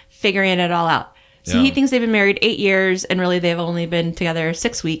from figuring it all out. So Yeah. he thinks they've been married 8 years and really they've only been together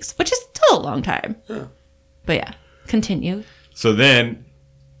 6 weeks, which is still a long time. But yeah, continue. So then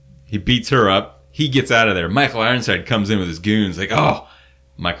he beats her up, he gets out of there. Michael Ironside comes in with his goons, like, oh,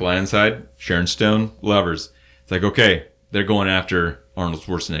 Michael Ironside, Sharon Stone, lovers. It's like, okay, they're going after Arnold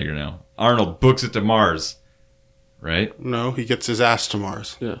Schwarzenegger now. Arnold books it to Mars, right? No, he gets his ass to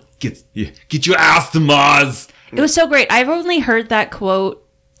Mars. Yeah. Get your ass to Mars. It was so great. I've only heard that quote,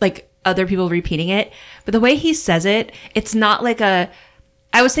 like other people repeating it, but the way he says it, it's not like I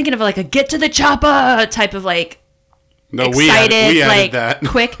was thinking of like a get to the chopper type of like No, excited, we added like that.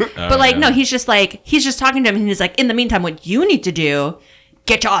 quick. But like, no, he's just talking to him and he's like, in the meantime, what you need to do,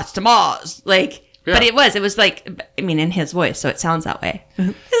 get your ass to Mars. Like, but it was like, I mean, in his voice, so it sounds that way.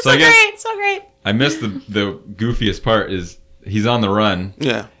 It's So I guess- great. So great. I missed the goofiest part is he's on the run.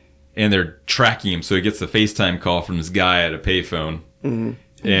 Yeah. And they're tracking him, so he gets the FaceTime call from this guy at a payphone. Mm-hmm.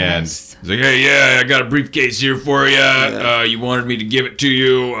 And he's like, hey, yeah, I got a briefcase here for you. Yeah. You wanted me to give it to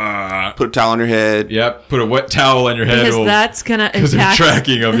you. Put a towel on your head. Yep, put a wet towel on your head. Because that's going to Because they're attack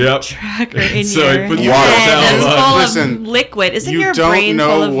tracking him, yep. tracker in So he your puts head. water It's towel on. full Listen, of liquid. Isn't You your don't brain full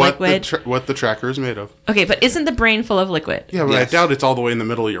know of what liquid? what the tracker is made of. Okay, but isn't the brain full of liquid? Yeah, but Yes. I doubt it's all the way in the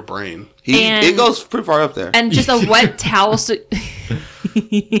middle of your brain. And- It goes pretty far up there. And just a wet towel.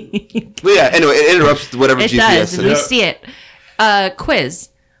 But yeah, anyway, it interrupts whatever It GPS does. it We is. see it. Quiz.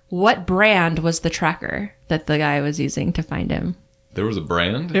 What brand was the tracker that the guy was using to find him? There was a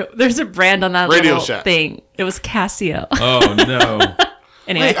brand? There's a brand on that Radio little Shack. thing. It was Casio. Oh, no.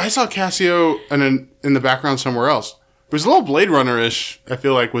 Anyway, Wait, I saw Casio in the background somewhere else. It was a little Blade Runner-ish, I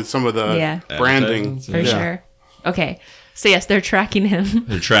feel like, with some of the Yeah. branding. Advertisements, for yeah. sure. Okay. So yes, they're tracking him.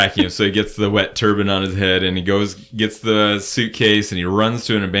 They're tracking him, so he gets the wet turban on his head, and he gets the suitcase, and he runs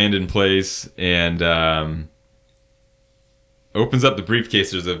to an abandoned place, and opens up the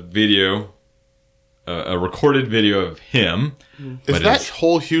briefcase. There's a video, a recorded video of him. Is but that it's-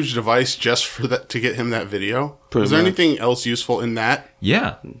 whole huge device just for that to get him that video? Pretty Is there much. anything else useful in that?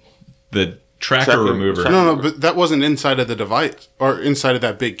 Yeah, the tracker Tracker- remover. tracker- No, but that wasn't inside of the device or inside of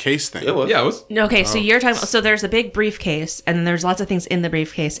that big case thing. It was. Yeah, it was. Okay, so you're talking about, so there's a big briefcase and then there's lots of things in the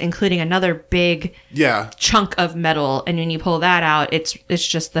briefcase, including another big Yeah. chunk of metal, and when you pull that out, it's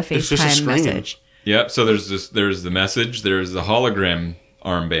just the It's just a FaceTime screen. message. Yep. So there's the message. There's the hologram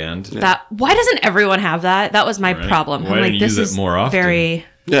armband. That why doesn't everyone have that? That was my Right. problem. Why I'm didn't like, you this use it is more often? very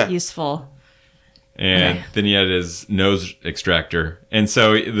Yeah. useful. And Okay. then he had his nose extractor. And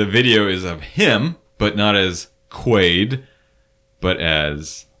so the video is of him, but not as Quaid, but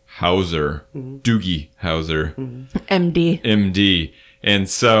as Hauser, Doogie Hauser, MD. MD. And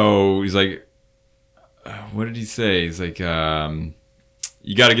so he's like, what did he say? He's like,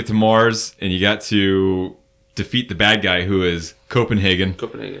 you got to get to Mars and you got to defeat the bad guy who is Copenhagen,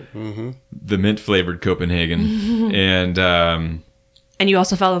 Copenhagen. the mint flavored Copenhagen. And, And you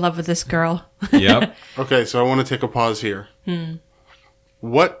also fell in love with this girl. yep. Okay, so I want to take a pause here.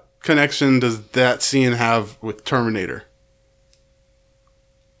 What connection does that scene have with Terminator?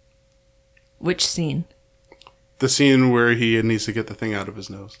 Which scene? The scene where he needs to get the thing out of his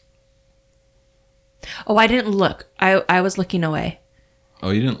nose. Oh, I didn't look. I was looking away.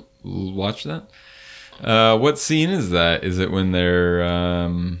 Oh, you didn't watch that? What scene is that? Is it when they're?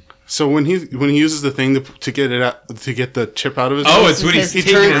 So when he uses the thing to get it out, to get the chip out of his Oh, nose, it's when he's His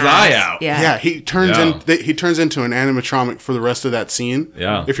taking his eyes. eye out. Yeah. yeah, he turns Yeah. he turns into an animatronic for the rest of that scene.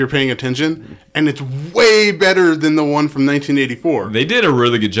 Yeah. if you're paying attention, and it's way better than the one from 1984. They did a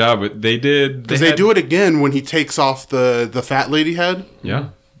really good job. But they did Because they do it again when he takes off the fat lady head. Yeah.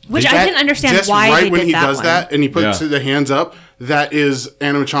 Which I That- didn't understand just why right they when did he that does one. that and he puts Yeah. the hands up. That is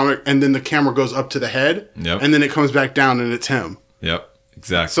animatronic, and then the camera goes up to the head, Yep. and then it comes back down, and it's him. Yep.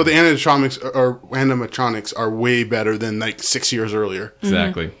 Exactly. So the animatronics are way better than like 6 years earlier.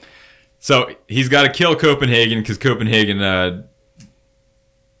 Exactly. So he's got to kill Copenhagen because Copenhagen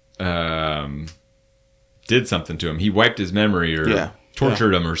did something to him. He wiped his memory or Yeah.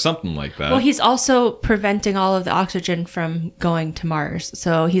 tortured him or something like that. Well, he's also preventing all of the oxygen from going to Mars.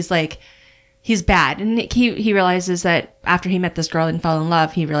 So he's like, he's bad. And he realizes that after he met this girl and fell in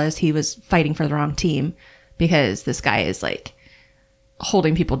love, he realized he was fighting for the wrong team because this guy is like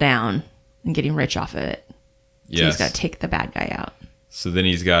holding people down and getting rich off of it. So yes. he's got to take the bad guy out. So then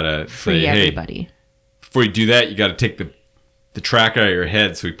he's got to Free say, hey, everybody. before you do that, you got to take the track out of your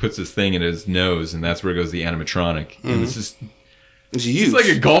head. So he puts this thing in his nose, and that's where goes the animatronic. And it's just It's huge. it's like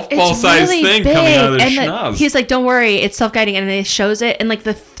a golf ball sized thing coming out of their and schnoz. he's like, don't worry, it's self-guiding. And it shows it. And like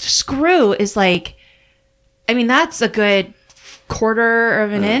the screw is like, I mean, that's a good quarter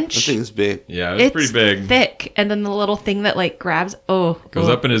of an That inch. thing is big. yeah, it's pretty big. thick, and then the little thing that like grabs Goes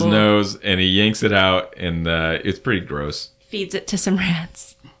up in his nose, and he yanks it out, and it's pretty gross. feeds it to some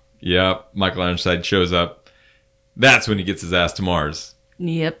rats. Yep, Michael Ironside shows up. That's when he gets his ass to Mars.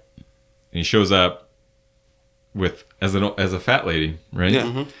 Yep. and he shows up with as a fat lady, right?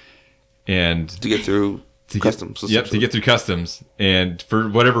 Yeah. And To get through customs. Yep, to get through customs, and for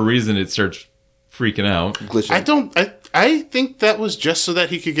whatever reason, it starts freaking out. Glitching. I think that was just so that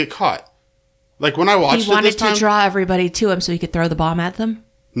he could get caught. Like when I watched He it wanted this time. to draw everybody to him so he could throw the bomb at them.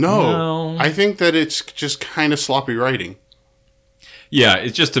 No, No. I think that it's just kind of sloppy writing. Yeah,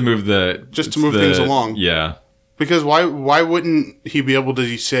 it's just to move things along. Yeah, Because why wouldn't he be able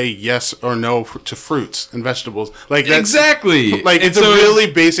to say yes or no to fruits and vegetables? Like that's, exactly. Like And it's so a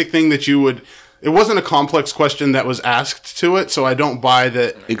really basic thing that you would. It wasn't a complex question that was asked to it, so I don't buy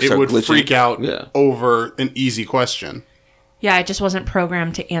that It it start would glitching. freak out Yeah. over an easy question. Yeah, I just wasn't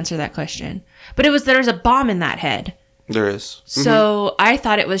programmed to answer that question. But there's a bomb in that head. There is. So I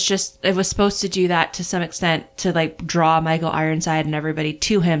thought it was supposed to do that to some extent to like draw Michael Ironside and everybody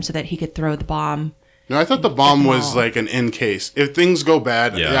to him so that he could throw the bomb. No, I thought the bomb was bomb. like an in case. If things go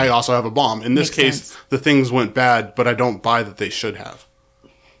bad, Yeah. I also have a bomb. In this Makes case, sense. the things went bad, but I don't buy that they should have.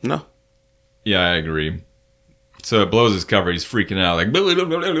 No. yeah, I agree. So it blows his cover. He's freaking out,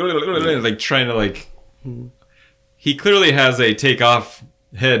 like trying to like. He clearly has a take off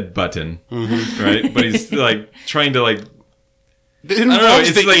head button, right? But he's like trying to like. It know, involves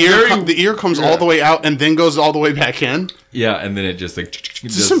it's the like ear. very- The ear comes all the way out and then goes all the way back in. Yeah, and then it just like.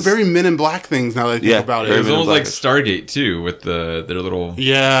 This is some very Men in Black things now that I think Yeah, about very it. It was Men in almost Black like is- Stargate too, with their little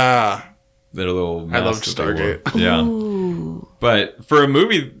Yeah. masks I loved that they wore. Stargate. Yeah, but for a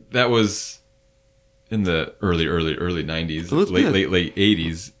movie that was in the early 90s, It was good. late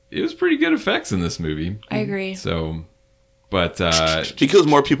 80s, it was pretty good effects in this movie. I agree. So, but He kills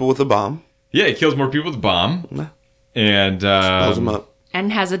more people with a bomb. yeah, he kills more people with a bomb, Yeah. and Blows them up.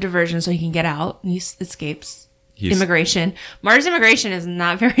 And has a diversion so he can get out. And he escapes he's- immigration. Mars immigration is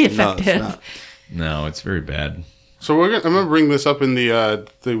not very No, it's effective. not. No, it's very bad. So I'm gonna bring this up in the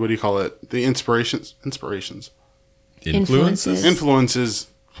what do you call it? The inspirations Influences. influences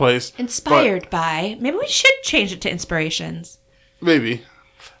place. Inspired by. Maybe we should change it to inspirations. Maybe.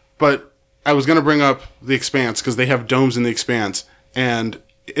 But I was going to bring up The Expanse because they have domes in The Expanse. And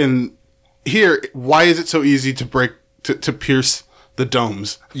in here, why is it so easy to to pierce the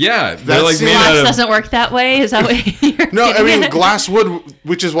domes? Yeah, they're That's- like made Glass out of. doesn't work that way. Is that what you're No, I getting mean at? glass wood,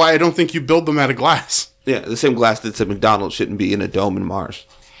 which is why I don't think you build them out of glass. Yeah, the same glass that said McDonald's shouldn't be in a dome in Mars.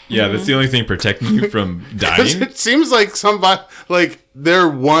 Yeah, that's the only thing protecting you from 'Cause dying. it seems like somebody, like, they're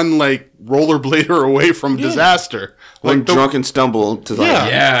one, like, rollerblader away from disaster. One Like, the- drunken stumble to like Yeah.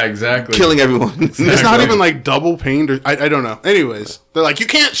 Yeah, exactly. killing everyone. It's not even, like, double paned or... I don't know. Anyways, they're like, you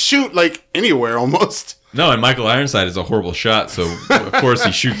can't shoot, like, anywhere almost. No, and Michael Ironside is a horrible shot, so of course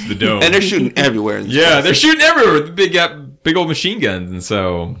he shoots the dome. And they're shooting everywhere. In this yeah, place. they're shooting everywhere with the big old machine guns, and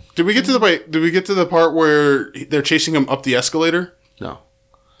so Did we get to the part where they're chasing him up the escalator? No.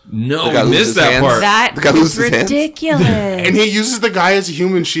 no, The guy we loses missed his that hands. part. That The guy is loses his hands. ridiculous. And he uses the guy as a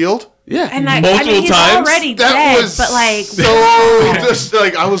human shield? Yeah. And that, Multiple he's times? already That dead, was but like, so just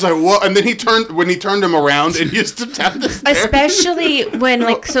like I was like, what? And then he turned him around and used to tap this. especially when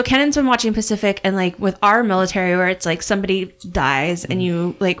like, so Kennan's been watching Pacific, and like with our military, where it's like somebody dies and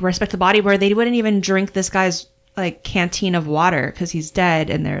you like respect the body, where they wouldn't even drink this guy's like canteen of water because he's dead,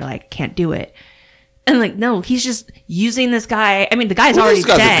 and they're like can't do it. And like, no, he's just using this guy. I mean, the guy's Well, already these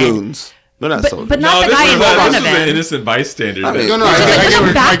guys dead. are goons. They're not soldiers. But not No, the this guy was in a- front this of was an him. innocent bystander. I mean- No, There's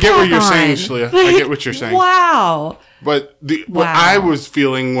I get what you're backpack saying, on. Shlia. I get what you're saying. Wow. But what Wow. I was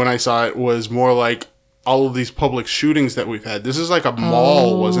feeling when I saw it was more like all of these public shootings that we've had. This is like a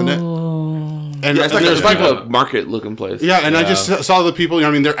mall, wasn't it? And, Yeah, it's and like, there's it's like people- a market looking place. Yeah, and I just saw the people, I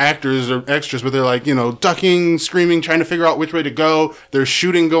mean, they're actors or extras, but they're like, ducking, screaming, trying to figure out which way to go. They're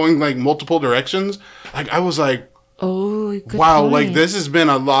shooting going like multiple directions. Like, I was like, Oh, good wow, point. like this has been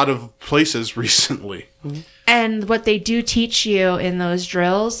a lot of places recently. And what they do teach you in those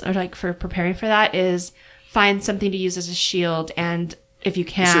drills, or like for preparing for that, is find something to use as a shield, and if you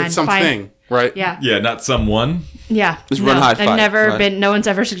can, It's something, right? Yeah, Yeah, not someone. yeah. Just run, hide, I've fight, never right? been. No one's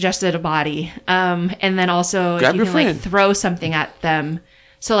ever suggested a body. And then also, Grab if you your can like friend. throw something at them.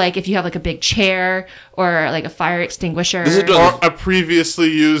 So like if you have like a big chair or like a fire extinguisher, This is Or a previously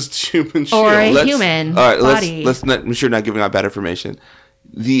used human shield. Or a Let's- human All right, body. let's not, make sure we're not giving out bad information.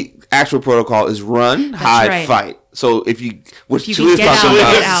 The actual protocol is run, hide, right. fight. So if you, what you Shalia's can get talking out,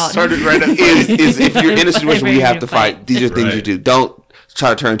 about get out. Started right at is if you're in a situation where you have to Fight. fight, these are things you Right. do. Don't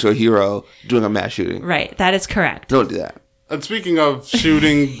try to turn into a hero doing a mass shooting. right? That is correct. Don't do that. And speaking of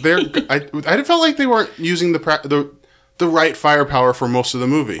shooting, I felt like they weren't using the right firepower for most of the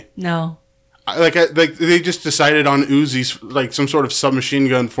movie. No. Like they just decided on Uzis, like some sort of submachine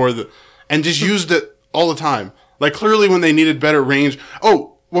gun and just used it all the time. Like clearly when they needed better range.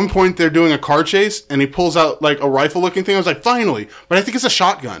 Oh, one point they're doing a car chase and he pulls out like a rifle looking thing. I was like, finally, but I think it's a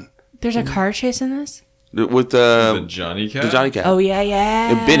shotgun. There's a car chase in this? With The Johnny Cat? the Johnny Cat. Oh, yeah.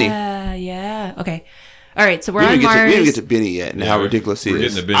 And Benny. Yeah. Okay. All right. So we're we on didn't Mars. get to Benny yet and how ridiculous he we're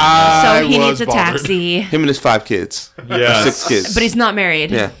is. getting to Benny. So I he was needs a bothered. taxi. Him and his 5 kids. Yeah. 6 kids. But he's not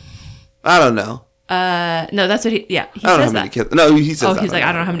married. Yeah. I don't know. No, that's what he I don't know says how many that. kids. No, he says Oh, that. he's like,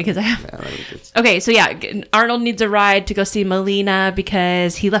 I don't know how many kids I have. I don't know how many kids. Okay, so yeah, Arnold needs a ride to go see Melina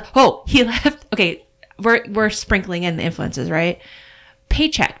because he left. Oh, he left. Okay, we're sprinkling in the influences, right?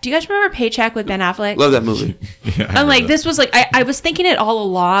 Paycheck. Do you guys remember Paycheck with Ben Affleck? Love that movie. I'm like, this was like, I was thinking it all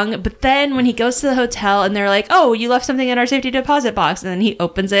along, but then when he goes to the hotel and they're like, oh, you left something in our safety deposit box, and then he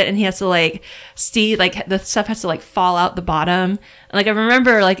opens it and he has to like see, like the stuff has to like fall out the bottom. And, like, I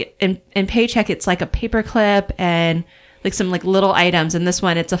remember like in Paycheck, it's like a paper clip and like some like little items. And this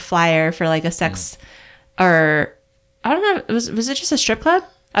one, it's a flyer for like a sex or I don't know. Was it just a strip club?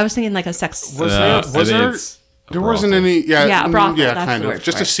 I was thinking like a sex. Was I there? think There it's a wasn't brothel. any. Yeah, Yeah, a brothel, yeah, that's kind the of. word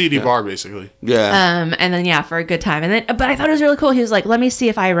Just for a it. seedy bar, basically. Yeah. And then yeah, for a good time. And then but I thought it was really cool. He was like, let me see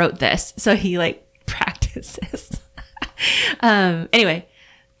if I wrote this. So he like practices. Anyway.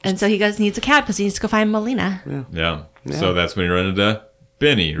 And so he needs a cab because he needs to go find Melina. Yeah. So that's when you run into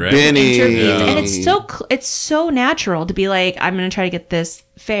Benny, right? Benny. Intervenes. And it's so natural to be like, I'm gonna try to get this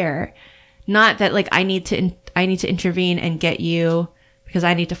fair. Not that like I need to intervene and get you because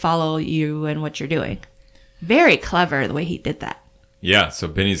I need to follow you and what you're doing. Very clever the way he did that. Yeah. So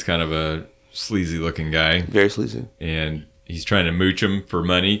Benny's kind of a sleazy looking guy, Very sleazy. and he's trying to mooch him for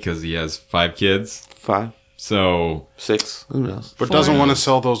money because he has 5 kids. 5, So 6. Who knows? But doesn't want to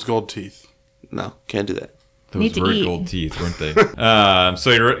sell those gold teeth. No, can't do that. Need those to were eat. gold teeth, weren't they?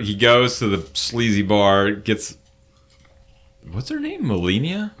 So he goes to the sleazy bar, gets what's her name?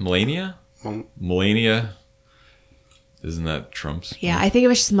 Melania? Melania? Isn't that Trump's? Yeah, I think it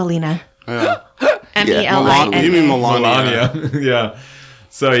was just Melina. Yeah. M-E-L-I-N-A. You mean Melania? Melania. Yeah.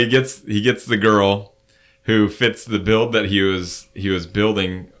 So he gets the girl who fits the build that he was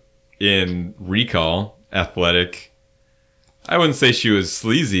building in Recall, athletic. I wouldn't say she was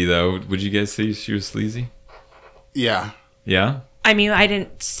sleazy though. Would you guys say she was sleazy? Yeah. Yeah. I mean, I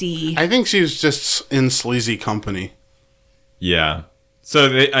didn't see. I think she was just in sleazy company. Yeah. So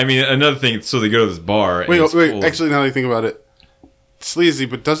another thing. So they go to this bar. and it's Wait. full of- Actually, now that I think about it, sleazy.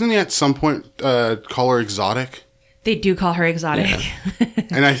 But doesn't he at some point call her exotic? They do call her exotic.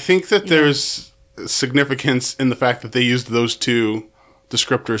 And I think that there's significance in the fact that they used those 2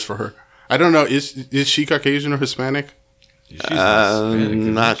 descriptors for her. I don't know. Is she Caucasian or Hispanic? She's Hispanic, I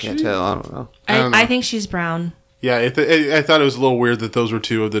isn't can't she? tell. I don't know. don't know. I think she's brown. Yeah, I thought it was a little weird that those were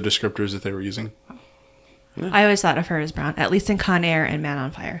 2 of the descriptors that they were using. I always thought of her as brown, at least in Con Air and Man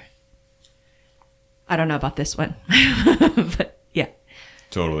on Fire. I don't know about this one, but yeah.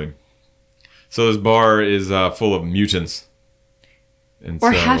 Totally. So this bar is full of mutants. And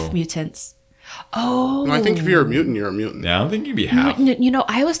Or so, half mutants. Oh. No, I think if you're a mutant, you're a mutant. Yeah, I don't think you'd be half.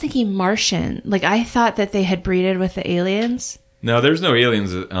 I was thinking Martian. Like, I thought that they had breeded with the aliens. No, there's no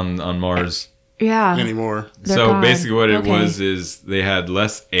aliens on Mars. Yeah. Anymore. They're So gone. basically what it Okay. was is they had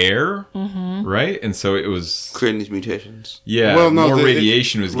less air, right? And so it was, Creating these mutations. yeah, Well, no, more the-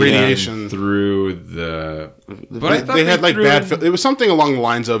 radiation was radiation. getting through the... But I thought They had like threw bad. in- It was something along the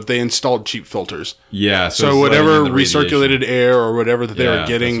lines of they installed cheap filters. Yeah, So it's whatever letting in the radiation. recirculated air or whatever that they Yeah, were that's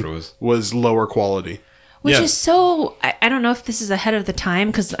getting what it was. was lower quality. Which Yeah. is so, I don't know if this is ahead of the time,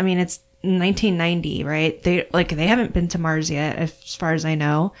 because, I mean, it's 1990, right? They haven't been to Mars yet, as far as I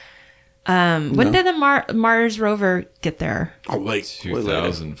know. When did the Mars rover get there? Oh, late.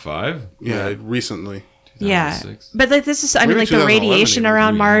 2005? Yeah, recently. Yeah, 2006. but like this is, I mean, Maybe like the 2011 radiation even.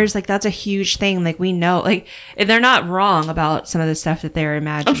 around Mars, like that's a huge thing. Like we know, like they're not wrong about some of the stuff that they're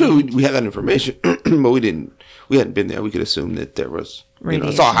imagining. I'm sure we had that information, but we hadn't been there. We could assume that there was, it's all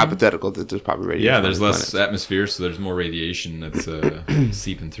Radiation. hypothetical that there's probably radiation. Yeah, on there's the less planet. atmosphere, so there's more radiation that's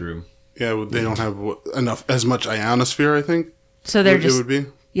seeping through. Yeah, well, they don't have as much ionosphere. I think. So they're it just, would be.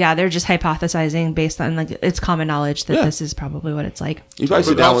 yeah, they're just hypothesizing based on like it's common knowledge that Yeah. this is probably what it's like. You probably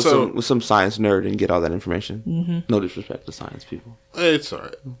sit But down also- with some science nerd and get all that information. Mm-hmm. No disrespect to science people. It's all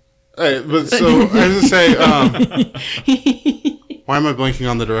right. Hey, but so I was gonna say, why am I blanking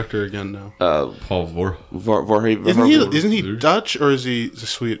on the director again now? Paul Vor. Isn't he Dutch or is he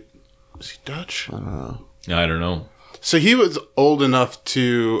Swede? Is he Dutch? I don't know. So he was old enough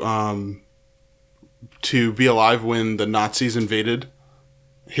to be alive when the Nazis invaded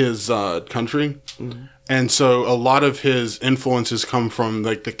his country, and so a lot of his influences come from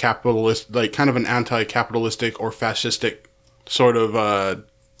like the capitalist, like kind of an anti-capitalistic or fascistic sort of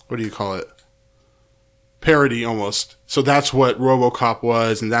what do you call it? parody almost. So that's what RoboCop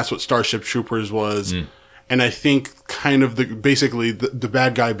was, and that's what Starship Troopers was. And I think kind of basically the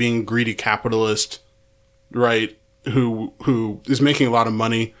bad guy being greedy capitalist, right? Who is making a lot of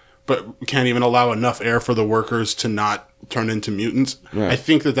money, but can't even allow enough air for the workers to not turn into mutants. Right. I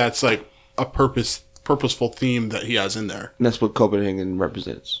think that's like a purposeful theme that he has in there. And that's what Copenhagen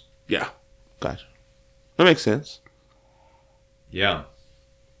represents. Yeah. Gotcha. That makes sense. Yeah.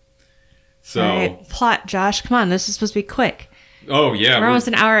 So, All right, plot, Josh. Come on, this is supposed to be quick. oh yeah, We're almost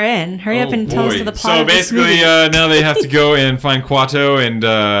an hour in. Hurry up and tell us the plot. So of this basically, movie. now they have to go and find Quato, and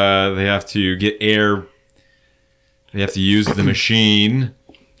they have to get air. They have to use the machine,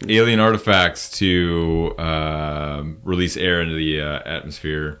 alien artifacts, to release air into the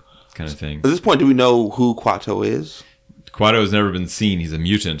atmosphere, kind of thing. At this point, do we know who Quato is? Quato has never been seen. He's a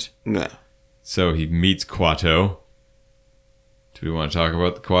mutant. No. So he meets Quato. Do we want to talk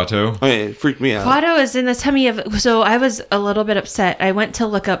about the Quato? I mean, it freaked me out. Quato is in the tummy of. So I was a little bit upset. I went to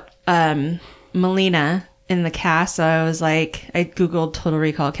look up Melina in the cast. So I was like, I Googled Total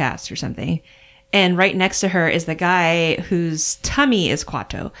Recall cast or something. And right next to her is the guy whose tummy is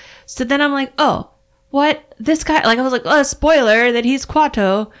Quato. So then I'm like, oh, what? This guy, like, I was like, oh, spoiler that he's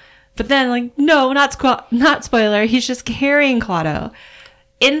Quato. But then, like, no, not spoiler. He's just carrying Quato.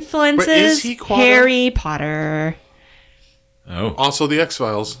 Influences But is he Quato? Harry Potter. Oh, Also, the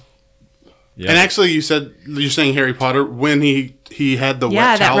X-Files. yeah. And actually, you're saying Harry Potter when he had the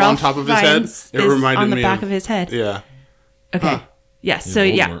Yeah, wet that towel on Ralph top of his head. Fiennes It is reminded on the me back of his head. Yeah. Okay. Yes. So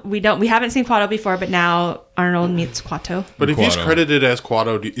Voldemort. yeah, we haven't seen Quato before, but now Arnold meets Quato. But if he's Quato. credited as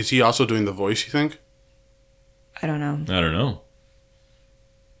Quato, is he also doing the voice, you think? I don't know. I don't know.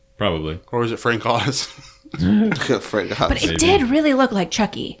 Probably. Or is it Frank Oz? Frank Oz. But it did really look like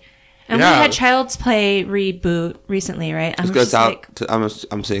Chucky. And Yeah. we had Child's Play reboot recently, right? I'm It goes just out. like,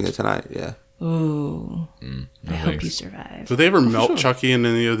 I'm seeing it tonight. Yeah. ooh, I hope thanks. you survive. Did they ever melt Chucky in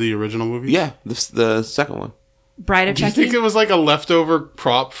any of the original movies? Yeah. The second one. Bride of Do you Chucky. think it was like a leftover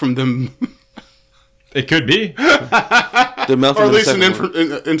prop from them? It could be. The melting Or at in the least an second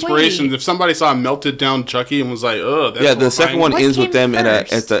one. inspiration. Wait. If somebody saw a melted down Chucky and was like, "Oh, that's Yeah, the horrifying." second one What ends with came them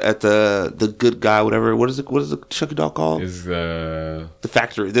first? at the good guy, whatever. What is the Chucky doll called? Is The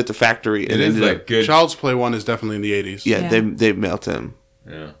factory. They're at the factory. it is ended like up- good? Child's Play one is definitely in the 80s. Yeah, Yeah. they melt him.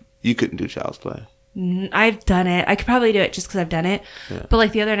 Yeah. You couldn't do Child's Play. I've done it. I could probably do it just because I've done it. But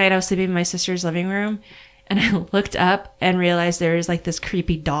like the other night, I was sleeping in my sister's living room, and I looked up and realized there was like this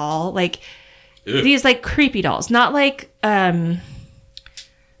creepy doll, like Ew. these like creepy dolls, not like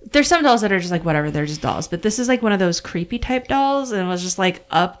There's some dolls that are just like whatever, they're just dolls, but this is like one of those creepy type dolls, and it was just like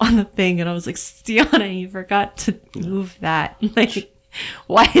up on the thing, and I was like, Stiana, you forgot to move that. Like,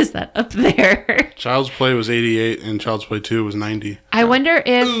 why is that up there? Child's Play was 88 and Child's Play 2 was 90. I wonder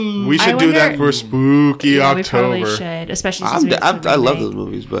if We should do that for spooky yeah, we October. probably should, especially since we have I love remake. those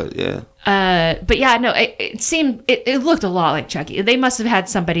movies, but yeah. But yeah, no, it seemed it looked a lot like Chucky. They must have had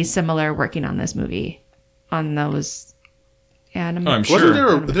somebody similar working on this movie, on those anime. I'm Wasn't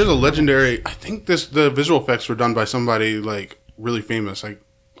sure. there's a legendary? I think the visual effects were done by somebody like really famous.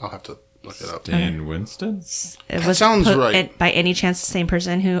 I'll have to look it up. Dan Winston? It That sounds put right. it- by any chance, the same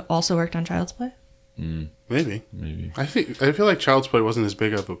person who also worked on Child's Play? Maybe. Maybe. I feel like Child's Play wasn't as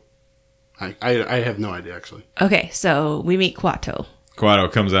big of a. I have no idea actually. Okay, so we meet Quato.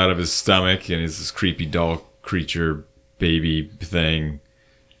 Quato comes out of his stomach and is this creepy doll creature baby thing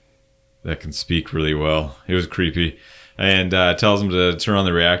that can speak really well. It was creepy. And tells him to turn on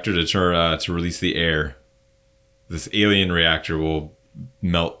the reactor to release the air. This alien reactor will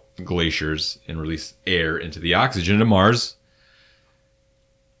melt glaciers and release air into the oxygen to Mars.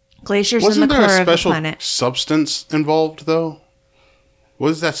 Glaciers Wasn't in the there core a of the special planet. substance involved though? What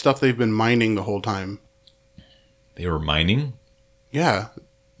is that stuff they've been mining the whole time? They were mining? Yeah,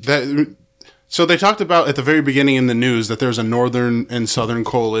 that. So they talked about at the very beginning in the news that there's a northern and southern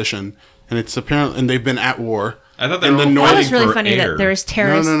coalition, and it's apparently and they've been at war. I thought they And were the all North- That fighting was really for funny air. that there's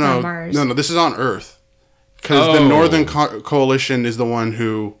terrorists on Mars. No, this is on Earth. Because the Oh. Northern Coalition is the one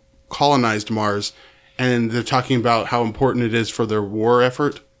who colonized Mars, and they're talking about how important it is for their war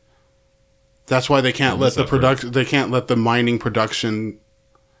effort. That's why they can't let the production. They can't let the mining production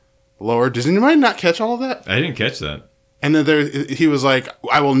lower. Does anybody not catch all of that? I didn't catch that. And then he was like,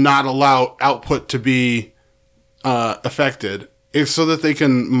 "I will not allow output to be affected, it's so that they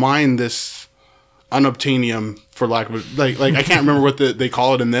can mine this unobtainium, for lack of like I can't remember what they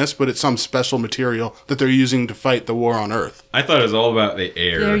call it in this, but it's some special material that they're using to fight the war on Earth." I thought it was all about the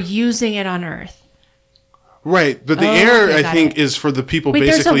air. They're using it on Earth. Right, but the Oh, air, okay, I got think, it. is for the people Wait,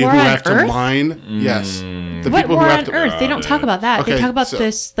 there's a basically who war on have to Earth? mine. Yes, The What people war who have on to. Earth? They don't talk about that. They Okay, talk about so-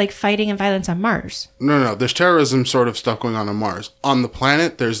 this like fighting and violence on Mars. No. There's terrorism sort of stuff going on Mars. On the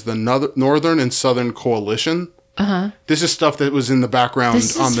planet, there's the Northern and Southern Coalition. This is stuff that was in the background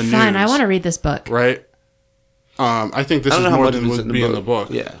This on is the fun. news. I want to read this book. Right? I think this I is don't know how more much than of it's would be in the book.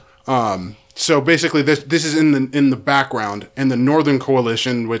 Yeah. So basically, this is in the background, and the Northern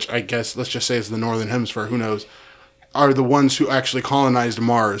Coalition, which I guess let's just say is the Northern Hemisphere, who knows, are the ones who actually colonized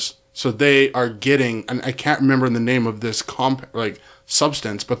Mars. So they are getting, and I can't remember the name of this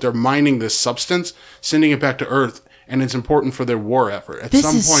substance, but they're mining this substance, sending it back to Earth, and it's important for their war effort. At This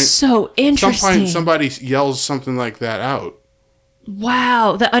some is point, so interesting. Some point, somebody yells something like that out.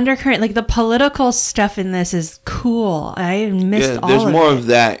 Wow, the undercurrent, like the political stuff in this is cool. I missed Yeah, all there's of more it. of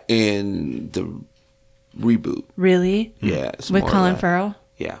that in the reboot. Really? Yeah. It's With more of Colin that. Farrell?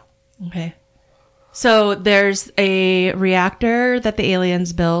 Yeah. Okay. So there's a reactor that the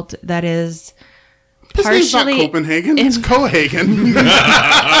aliens built that is His name's not partially. Copenhagen, it's Cohagen.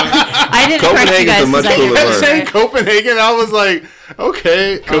 I didn't correct you Copenhagen's guys. a much 'cause I cooler didn't word. Saying Copenhagen, I was like,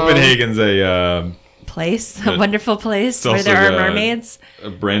 okay. Copenhagen's a place, a wonderful place where also there are the- mermaids.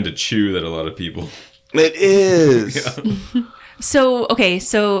 brand of chew that a lot of people. It is. So, okay,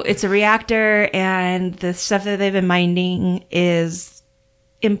 so it's a reactor, and the stuff that they've been mining is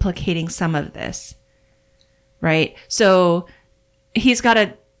implicating some of this, right? So he's got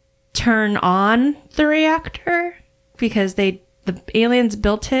to turn on the reactor because the aliens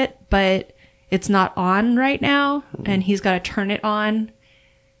built it, but it's not on right now, and he's got to turn it on,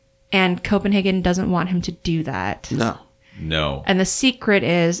 and Copenhagen doesn't want him to do that. No. No. And the secret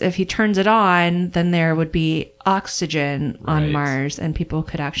is if he turns it on, then there would be oxygen on Right. Mars and people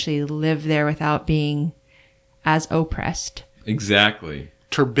could actually live there without being as oppressed. Exactly.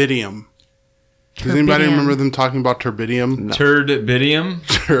 Turbidium. Does anybody remember them talking about turbidium? Turbidium?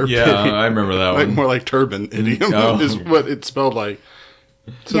 Turbidium. Yeah, I remember that Like one. more like turban idiom Oh. is what it's spelled like.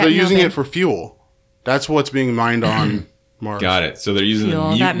 So Yeah, they're no, using they- it for fuel. That's what's being mined on Mars. Got it. So they're using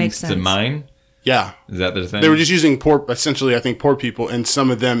Fuel, the that makes mutants to sense. mine? Yeah. Is that the thing? They were just using essentially, I think, poor people, and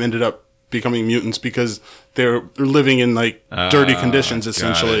some of them ended up becoming mutants because they're living in like dirty conditions, got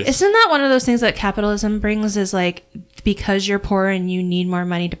essentially. it. Isn't that one of those things that capitalism brings is like because you're poor and you need more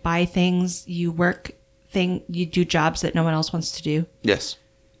money to buy things, you do jobs that no one else wants to do. Yes.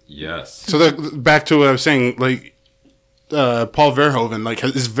 Yes. So back to what I was saying, like Paul Verhoeven, like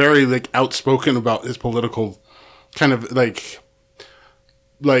is very like outspoken about his political kind of like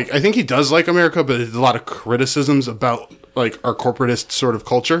I think he does like America, but there's a lot of criticisms about like our corporatist sort of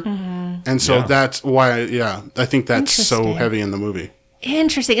culture, and so Yeah. that's why, I think that's so Interesting. heavy in the movie.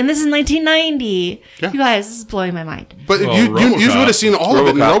 Interesting. And this is 1990. Yeah. You guys, this is blowing my mind. But Well, you would RoboCop. have seen all of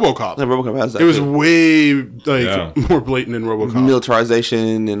it in RoboCop. Yeah, RoboCop has that. It was too. way like Yeah. more blatant in RoboCop.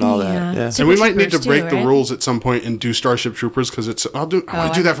 militarization and all that. Yeah. Yeah. So- And we might need to Troopers break too, the right? rules at some point and do Starship Troopers because I want to do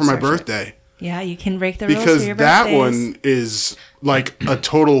I that for my Starship. birthday. Yeah, you can break the rules Because for your that birthdays. one is like a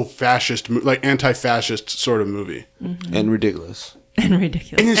total fascist, like anti-fascist sort of movie. And ridiculous. and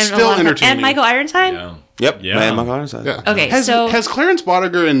ridiculous. And it's a still lot of fun. entertaining. And Michael Ironside? Yeah. Yep. Yeah. Man, Michael Ironside. Yeah. Okay, Has so- Clarence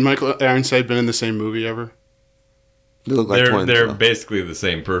Boddicker and Michael Ironside been in the same movie ever? They look like twins. They're though. basically the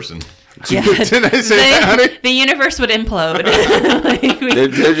same person. Yeah. Did I say that, honey? The universe would implode.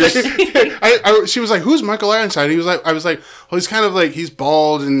 They're just She was like, "Who's Michael Ironside?" He was like, "I was like, oh, he's kind of like he's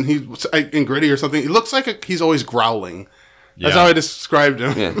bald and he's and gritty or something. He looks like he's always growling." That's Yeah. how I described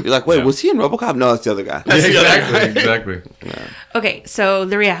him. yeah. You're like, wait, Yeah. was he in RoboCop? No, it's the other guy. Exactly. Okay, so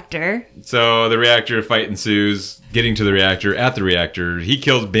the reactor. So the reactor fight ensues. Getting to the reactor, at the reactor, he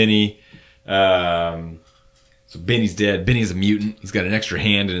kills Benny. So Benny's dead. Benny's a mutant. He's got an extra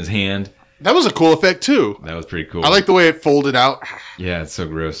hand in his hand. That was a cool effect too. That was pretty cool. I like the way it folded out. Yeah, it's so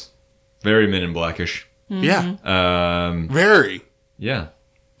gross. Very Men in Blackish. Yeah, very. Yeah.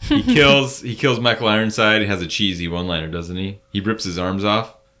 He kills Michael Ironside. He has a cheesy one-liner, doesn't he? He rips his arms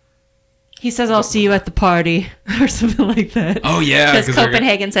off. He says, "I'll see you at the party," or something like that. Oh yeah, Because 'cause they're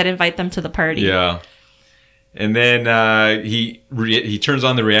Copenhagen said, "Invite them to the party." Yeah. And then he turns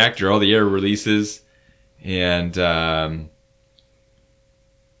on the reactor. All the air releases, and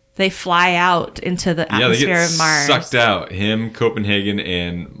They fly out into the yeah, they atmosphere get of Mars. sucked out. Him, Copenhagen,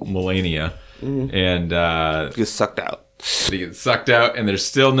 and Melania, and Gets sucked out. they get sucked out, and there's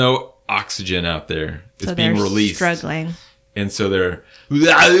still no oxygen out there. It's So being they're released, struggling. and so they're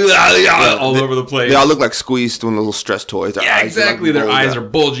all over the place. They all look like squeezed one of those stress toys. Their yeah, eyes are, exactly. like, Their rolled eyes up. are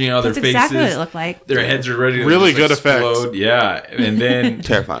bulging out of That's their faces. exactly what it looked like. Their heads are ready to Really just good explode. effects. Yeah, and then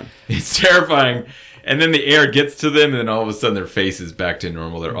terrifying. it's terrifying. And then the air gets to them, and then all of a sudden their face is back to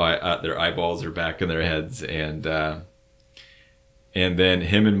normal. Their eyeballs are back in their heads, and And then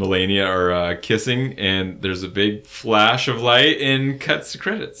him and Melania are kissing, and there's a big flash of light and cuts to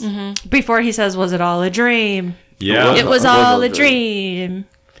credits. Before he says, "Was it all a dream?" Yeah, It was all a dream.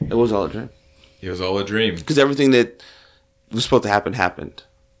 It was all a dream. it was all a dream. Because everything that was supposed to happen happened.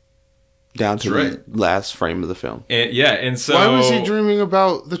 Down to That's the last frame of the film. And and so Why was he dreaming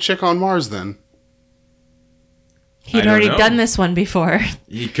about the chick on Mars then? He'd I don't already know. done this one before.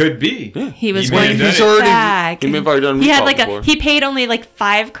 He could be. He was He may going have to done it. back. He may have already done He had Recall like before. he paid only like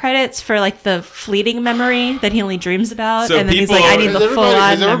 5 credits for like the fleeting memory that he only dreams about, So and then he's people- like, I need Has the full on.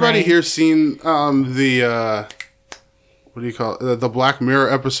 has everybody memory. here seen the what do you call it? The Black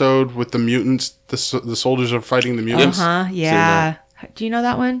Mirror episode with the mutants? The soldiers are fighting the mutants. Yeah. Do you know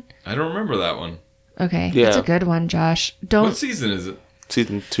that one? I don't remember that one. Okay, Yeah. it's a good one, Josh. Don't. What season is it?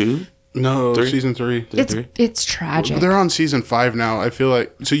 Season 2? No, 3? season 3. It's tragic. They're on season 5 now. I feel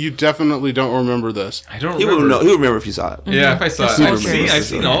like so. You definitely don't remember this. I don't He remember. would know. He would remember if he saw it. Yeah, if I saw it, so I've curious.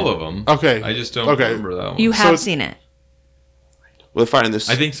 seen all of them. Okay. I just don't Okay. remember that one. You have it's- seen it. Well, they're finding this.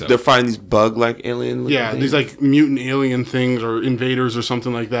 I think so. They're finding these bug-like alien. Yeah, these like mutant alien things or invaders or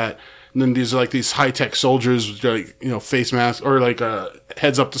something like that. And then these are like these high-tech soldiers with like, face masks or like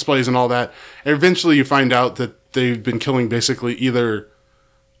heads-up displays and all that. And eventually you find out that they've been killing basically either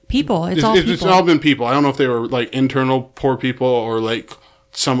People. It's it's all all people. been people. I don't know if they were like internal poor people or like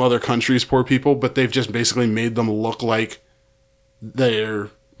some other country's poor people, but they've just basically made them look like they're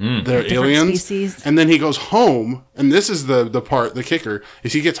aliens. species. And then he goes home, and this is the part, the kicker,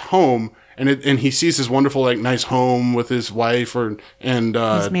 is he gets home and he sees his wonderful like nice home with his wife and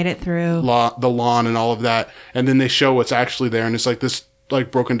He's made it through. the lawn and all of that, and then they show what's actually there, and it's like this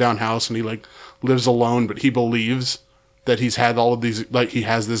like broken down house, and he like lives alone, but he believes that he's had all of these, like he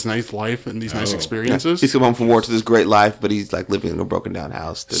has this nice life and these nice experiences. He's come home from war to this great life, but he's like living in a broken down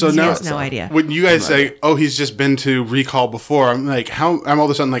house. So He now, has no idea. when you guys say, "Oh, he's just been to Recall before," I'm like, I'm all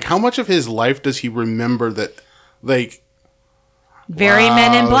of a sudden like, how much of his life does he remember that, like, Very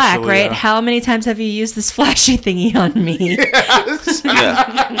Men in Wow, Black, Celia. right? How many times have you used this flashy thingy on me?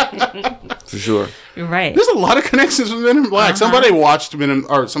 for sure. Right. there's a lot of connections with Men in Black. Somebody watched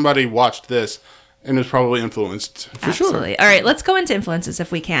somebody watched this and was probably influenced for sure. Absolutely. All right, let's go into influences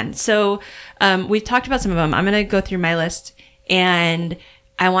if we can. So we've talked about some of them. I'm going to go through my list, and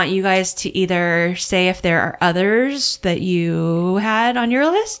I want you guys to either say if there are others that you had on your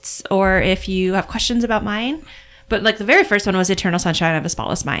lists or if you have questions about mine. But like the very first one was Eternal Sunshine of a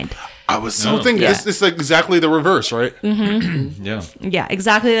Spotless Mind. I was so No. thinking Yeah. it's like exactly the reverse, right? Yeah. Yeah,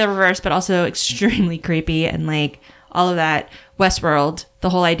 exactly the reverse, but also extremely creepy and like all of that. Westworld, the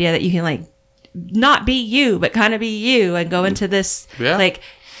whole idea that you can like not be you, but kind of be you and go into this Yeah. like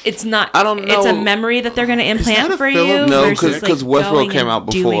it's not. I don't It's a know. memory that they're going to implant that a for you. Philip- No, versus, because like, Westworld going came and out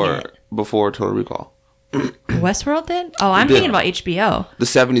doing before Total Recall. it. Westworld did. Oh, I'm did. thinking about HBO. The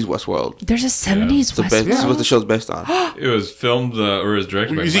 70s Westworld. There's a 70s The best, This is what the Westworld. show's based on. It was filmed or was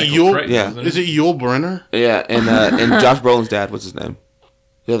directed by Is it Michael Yul? Crichton, Yeah. wasn't it? Is it Yul Brenner? Yeah, and Josh Brolin's dad, what's his name?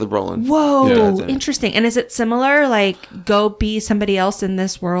 The other Brolin. Whoa, Yeah, that's it. interesting. And is it similar? Like, go be somebody else in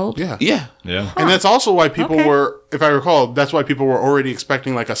this world? Yeah. Yeah. Yeah. And that's also why people Okay. were, if I recall, that's why people were already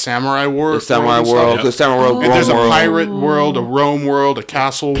expecting like a samurai war. The Samurai and stuff. World. Yep. The Samurai World. And there's a Rome world. pirate world, a Rome world, a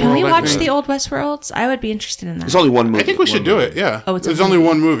castle Can world. we I watch think. the old Westworlds? I would be interested in that. It's only one movie. I think we should do it. Yeah. Oh, it's a There's only movie.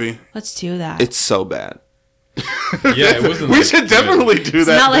 one movie. Let's do that. It's so bad. Yeah, it wasn't. We like, should definitely do It's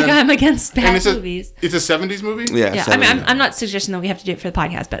that. not like then. I'm against And bad it's a movies. it's a 70s movie. Yeah. Yeah, I mean, 70s. I'm not suggesting that we have to do it for the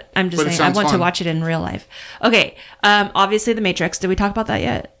podcast, but I'm just But it saying I sounds want to fun. watch it in real life. Okay, obviously The Matrix. Did we talk about that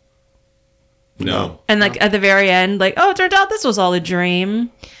yet? No. And like at the very end, like, oh, it turned out this was all a dream.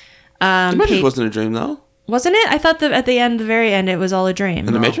 The Matrix Kate- wasn't a dream, though. Wasn't it? I thought that at the end, the very end, it was all a dream.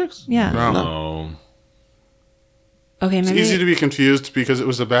 In The Matrix? Yeah. No. No. Okay, It's maybe easy to be confused because it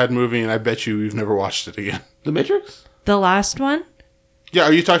was a bad movie, and I bet you've never watched it again. The Matrix? the last one. Yeah,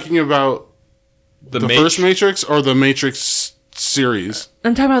 are you talking about the first Matrix or the Matrix series?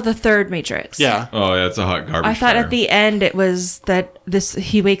 I'm talking about the third Matrix. Yeah. Oh, yeah, it's a hot garbage. I thought fire. at the end it was that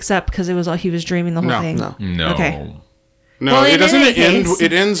he wakes up because it was all he was dreaming the whole No, thing. no. No. Okay. No, Well, it in doesn't any end. case-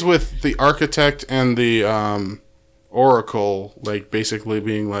 It ends with the architect and the oracle, like basically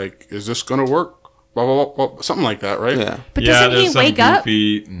being like, "Is this gonna work?" Blah, blah, blah, blah, something like that, right? Yeah. But Yeah, doesn't there's he some wake up?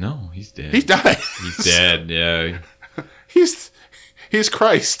 goofy... No, he's dead. He died. He's dead. Yeah. He's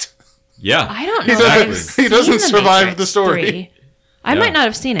Christ. Yeah. I don't He know. doesn't- if I've he doesn't seen The survive Matrix the story. 3. I Yeah. might not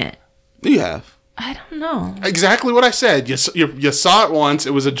have seen it. You have. I don't know. Exactly what I said. You saw it once.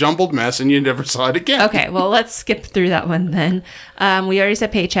 It was a jumbled mess, and you never saw it again. Okay, well, let's skip through that one then. We already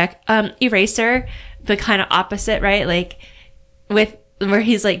said Paycheck. Eraser, the kind of opposite, right? Like with where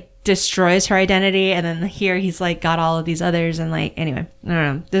he's like destroys her identity, and then here he's like got all of these others, and like anyway, I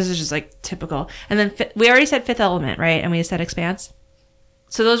don't know. This is just like typical. And then we already said Fifth Element, right? And we said Expanse.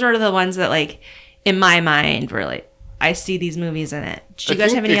 So those were the ones that like in my mind were like I see these movies in it. Did you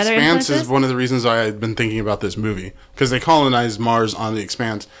guys have any other Expanse influences? is one of the reasons I had been thinking about this movie because they colonized Mars on the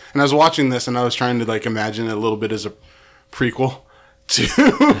Expanse, and I was watching this and I was trying to like imagine it a little bit as a prequel to.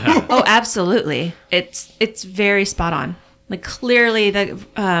 Oh, absolutely. It's very spot on. Like clearly, the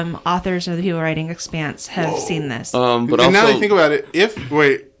authors or the people writing Expanse have seen this. But And also, now that I think about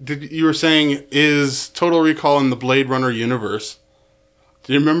it, you were saying is Total Recall in the Blade Runner universe?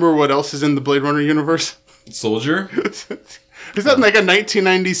 Do you remember what else is in the Blade Runner universe? Soldier? Is that like a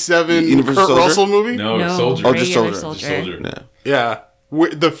 1997 Universal Kurt Soldier? Russell movie? No, Soldier. Oh, just regular Soldier. soldier. yeah. Yeah.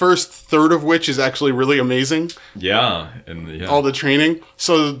 The first third of which is actually really amazing. Yeah. And All the training.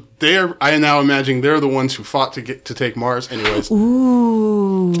 So I now imagine they're the ones who fought to take Mars. Anyways.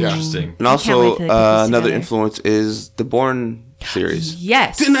 Ooh. Yeah. interesting. And wait also, till they put this another together. influence is the Bourne series,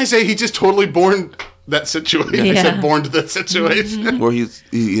 Yes. Didn't I say he just totally born that situation? I Yeah. said born to that situation. where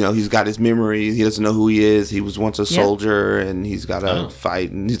he's got his memory. He doesn't know who he is. He was once a soldier, and he's got to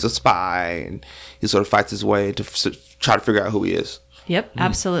fight, and he's a spy, and he sort of fights his way to try to figure out who he is. Yep.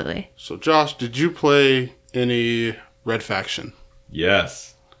 Absolutely. So, Josh, did you play any Red Faction?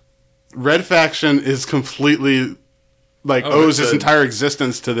 Yes. Red Faction is completely like owes its entire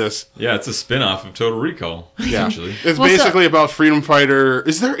existence to this. Yeah, it's a spin-off of Total Recall, essentially. It's Well, so- basically about freedom fighter.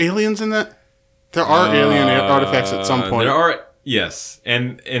 Is there aliens in that? There are alien artifacts at some point. There are, yes.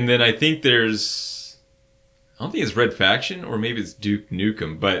 And then I think there's, I don't think it's Red Faction, or maybe it's Duke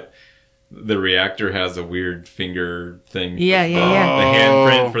Nukem, but the reactor has a weird finger thing. Yeah, yeah, The yeah.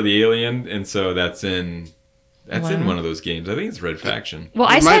 handprint for the alien, and so that's in one of those games. I think it's Red Faction. Well,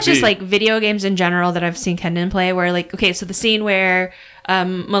 It I might said just be. like video games in general that I've seen Kendon play where like, okay, so the scene where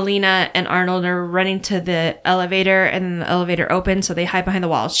Melina and Arnold are running to the elevator and then the elevator opens, so they hide behind the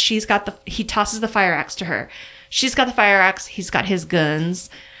walls. He tosses the fire axe to her. She's got the fire axe. He's got his guns.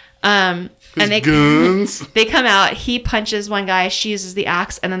 And Guns. they come out. He punches one guy. She uses the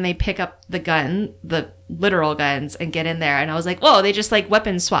axe, and then they pick up the literal guns, and get in there. And I was like, whoa, they just like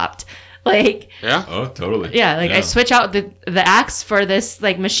weapon swapped. Like, Yeah. Oh, totally. yeah, like I switch out the axe for this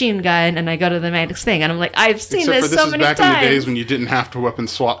like machine gun, and I go to the next thing, and I'm like, I've seen Except for this this so is many back times. in the days when you didn't have to weapon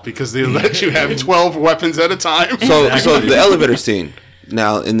swap because they let you have 12 weapons at a time. So the elevator scene.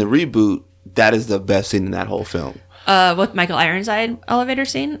 Now in the reboot, that is the best scene in that whole film. With Michael Ironside elevator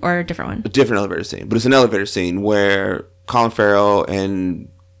scene or a different one? A different elevator scene, but it's an elevator scene where Colin Farrell and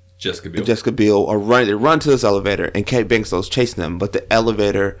Jessica Biel. Jessica Biel are running. They run to this elevator, and Kate Beckinsale's chasing them, but the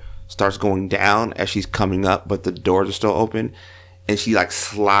elevator starts going down as she's coming up, but the doors are still open, and she like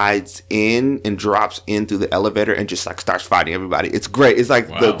slides in and drops in through the elevator and just like starts fighting everybody. It's great. It's like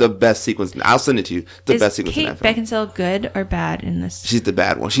Wow. the best sequence. I'll send it to you. The Is best sequence Kate in that film. Beckinsale good or bad in this? She's the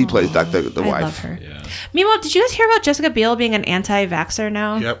bad one. She plays like the I wife. love her. Yeah. Meanwhile, did you guys hear about Jessica Biel being an anti-vaxxer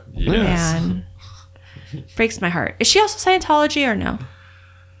now? Yep. Yes. Man, breaks my heart. Is she also Scientology or no?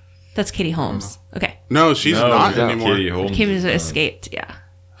 That's Katie Holmes. Okay, No, she's not anymore. Katie Holmes. Kim is, escaped. Yeah.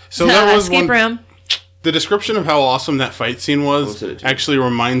 So that was escape one. room. The description of how awesome that fight scene was actually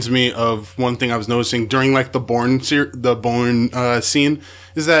reminds me of one thing I was noticing during like the Bourne scene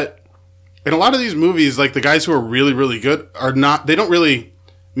is that in a lot of these movies, like the guys who are really, really good are not, they don't really,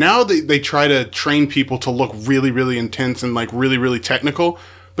 now they try to train people to look really, really intense and like really, really technical,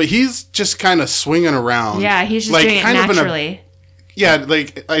 but he's just kind of swinging around. Yeah, he's just like, doing it kind of in a- naturally. yeah,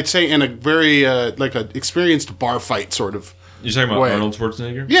 like I'd say in a very, like a experienced bar fight sort of. You're talking about Wait. Arnold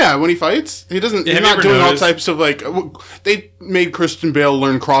Schwarzenegger? Yeah, when he fights, he doesn't. Yeah, He's have you not ever doing all noticed- types of like. They made Christian Bale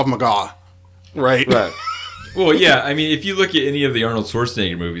learn Krav Maga, right? Right. Well, yeah. I mean, if you look at any of the Arnold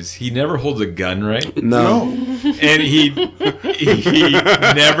Schwarzenegger movies, he never holds a gun, right? No. And he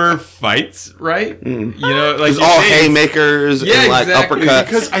never fights, right? You know, like It's you all say, haymakers Yeah, and like exactly. uppercuts.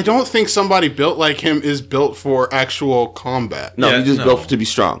 Because I don't think somebody built like him is built for actual combat. No, Yeah, he just no. built to be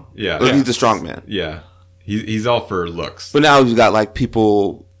strong. Yeah. Like, Yeah. he's a strong man. Yeah, he's all for looks. But now he's got like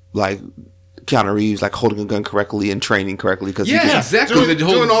people like Keanu Reeves like holding a gun correctly and training correctly because Yeah, exactly. Doing- The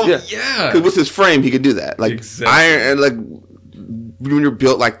whole- doing all- yeah. with his frame he could do that. Like Exactly. iron and like when you're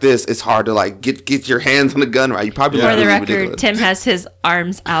built like this, it's hard to like get your hands on the gun right. You probably Yeah. For the look record, ridiculous. Tim has his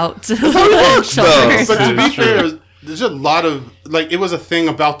arms out. works, Shoulders. though. But to be It's true. fair, there's a lot of like it was a thing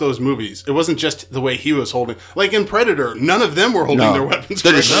about those movies. It wasn't just the way he was holding. Like in Predator, none of them were holding No. their weapons.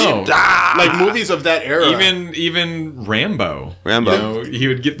 They're just correctly. No. Like movies of that era. Even Rambo. Rambo. You know, he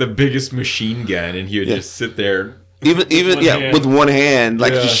would get the biggest machine gun and he would Yeah. just sit there Even one hand. with one hand,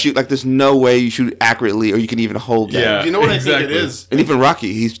 like Yeah. just shoot. Like there's no way you shoot accurately, or you can even hold that. Yeah. You know what I think Exactly. it is? And even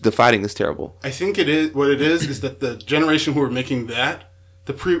Rocky, the fighting is terrible. I think it is what it is that the generation who were making that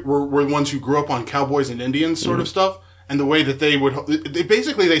were the ones who grew up on cowboys and Indians sort of stuff, and the way that they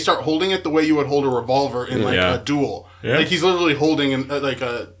they start holding it the way you would hold a revolver in like Yeah. a duel. Yeah. Like he's literally holding an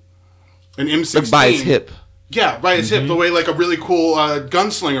M16 Like by his hip. Yeah, by his hip, the way like a really cool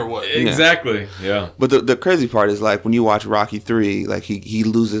gunslinger would. Exactly. Yeah. But the crazy part is like when you watch Rocky 3, like he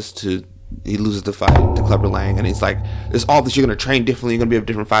loses the fight to Clubber Lang, and it's like there's all this, you're gonna train differently, you're gonna be a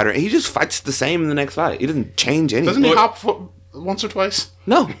different fighter, and he just fights the same in the next fight. He doesn't change anything. Doesn't he hop once or twice?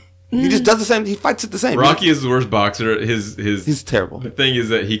 No, he just does the same. He fights it the same. Rocky is the worst boxer. He's terrible. The thing is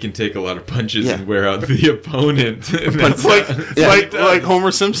that he can take a lot of punches Yeah. and wear out the opponent. And that's Like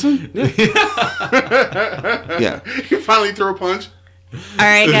Homer Simpson. Yeah, You finally throw a punch. All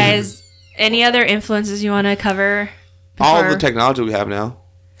right, guys. Any other influences you want to cover? all before- the technology we have now,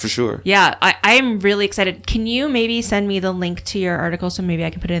 for sure. Yeah, I'm really excited. Can you maybe send me the link to your article so maybe I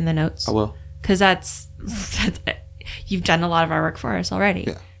can put it in the notes? I will. Because that's you've done a lot of our work for us already.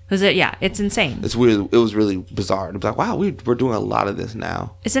 Yeah. It's insane. It's weird. It was really bizarre. It's like, wow, we're doing a lot of this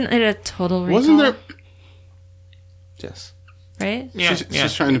now. Isn't it a total recall? Wasn't there? Yes. Right?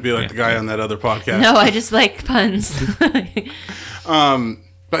 She's trying to be like the guy on that other podcast. No, I just like puns.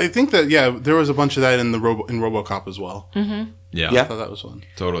 But I think that there was a bunch of that in RoboCop as well. Yeah. Yeah. I thought that was fun.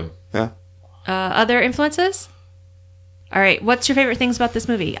 Totally. Yeah. Other influences? All right. What's your favorite things about this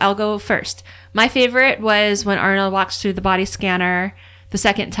movie? I'll go first. My favorite was when Arnold walks through the body scanner the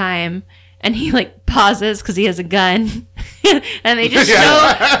second time and he like pauses because he has a gun. And they just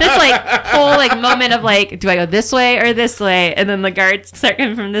show this like whole like moment of like, do I go this way or this way? And then the guards start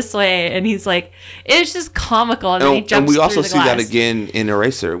coming from this way, and he's like, it's just comical. And then he And jumps we also through the see that glass. again in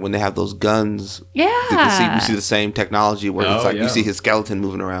Eraser when they have those guns. Yeah. We see the same technology where it's Oh, like yeah. you see his skeleton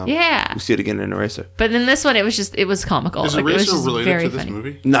moving around. Yeah. We see it again in Eraser. But in this one, it was comical. Is Like, it was Eraser just related very to this funny.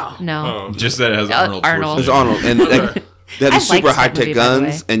 movie? No. No. Oh, Just that it has Arnold. Arnold. It's Schwarzenegger. Arnold. And like, they have I these liked super that high tech movie, by the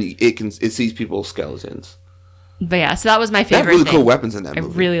guns, and it sees people's skeletons. But yeah, so that was my They have favorite really thing. cool weapons in that I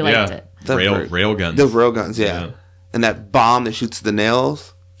movie. really liked Yeah. it. That's Rail very- guns. The rail guns, yeah. Yeah. And that bomb that shoots the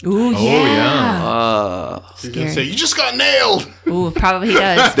nails. Ooh, Oh, yeah. He's gonna Scary. say, "You just got nailed." Ooh, probably he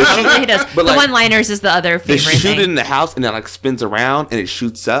does. Probably he does. But The like- one-liners is the other They favorite shoot thing. it in the house, and it like spins around, and it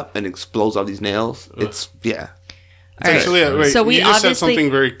shoots up and explodes all these nails. It's All right. Actually, wait, So we you just said obviously-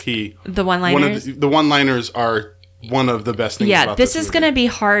 something very key. The One one-liners. of the one-liners are one of the best things. Yeah, about this is movie. going to be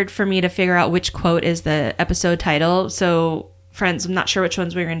hard for me to figure out which quote is the episode title. So, friends, I'm not sure which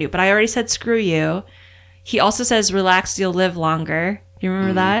ones we're going to do, but I already said screw you. He also says relax, you'll live longer. You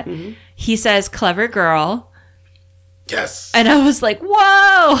remember that? He says clever girl. Yes. And I was like,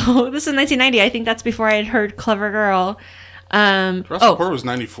 whoa, this is 1990. I think that's before I had heard clever girl. Jurassic Park was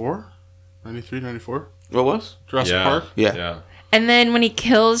 94, 93, 94. what was? Jurassic Yeah. Park. Yeah. Yeah. And then when he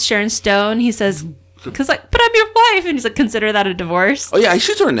kills Sharon Stone, he says, because like, but I'm your wife. And he's like, consider that a divorce. Oh yeah, he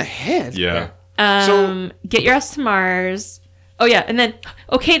shoots her in the head. Yeah. Get your ass to Mars. Oh yeah, and then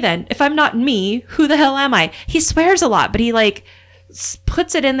okay then, if I'm not me, who the hell am I? He swears a lot, but he like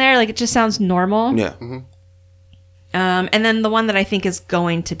puts it in there like it just sounds normal. Yeah. And then the one that I think is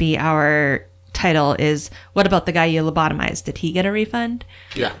going to be our title is what about the guy you lobotomized? Did he get a refund?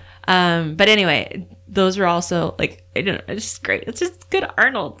 Yeah. But anyway, those were also like I don't know, it's just great. It's just good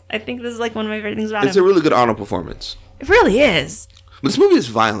Arnold. I think this is like one of my favorite things about It's a him. really good Arnold performance. It really is. But this movie is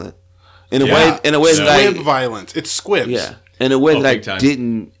violent in a Yeah. way. In a way that Squib I violence. It's squibs. yeah, in a way Oh, that I big time.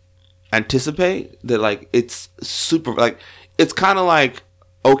 didn't anticipate. That like it's super like it's kind of like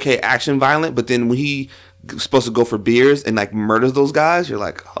okay action violent, but then when he supposed to go for beers and like murders those guys, you're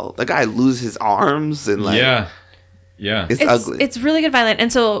like, oh, that guy loses his arms and like Yeah. Yeah. it's It's ugly. it's really good violent.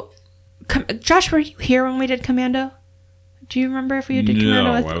 And so, Josh, were you here when we did Commando? Do you remember if we did No,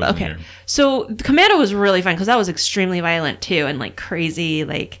 Commando? I wasn't Okay, here. so Commando was really fun because that was extremely violent too, and like crazy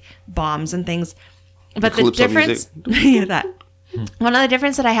like bombs and things. But the Calypso difference that one of the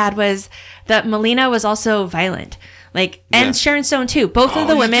difference that I had was that Melina was also violent, like and Yeah. Sharon Stone too. Both of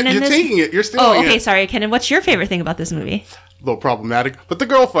the women in You're this. taking it. You're Oh, stealing okay. it. Sorry, Kenan. What's your favorite thing about this movie? A little problematic, but the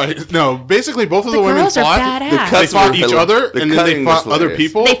girl fight. No, basically both of the, The women girls are fought. badass. The They cuts fought were each hila- other, the and then they cutting was fought other hilarious.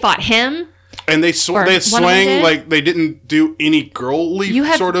 people. They fought him. and they Or they one of them swang did? like they didn't do any girly You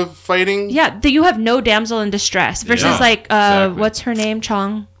have- sort of fighting. Yeah, you have no damsel in distress versus Yeah, like exactly. what's her name?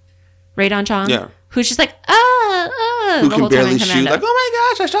 Chong, Raydon Chong. Yeah. Who's just like who the can whole time barely in shoot. Commando. Like, oh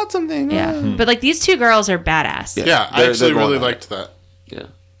my gosh, I shot something. Yeah, but like these two girls are badass. Yeah, I They're actually going really at it. liked that. Yeah.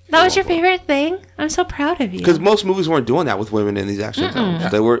 That was your favorite thing? I'm so proud of you. Because most movies weren't doing that with women in these action films.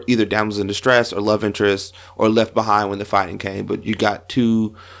 They were either damsels in distress or love interests or left behind when the fighting came. But you got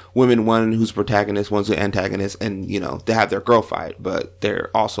two women, one who's protagonist, one's the antagonist, and, you know, they have their girl fight. But they're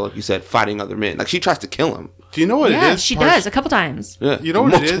also, like you said, fighting other men. Like, she tries to kill him. Do you know what it is? She does a couple times. Yeah. You know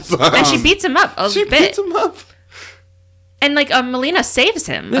what it is? And she beats him up a She bit. beats him up. And like Melina saves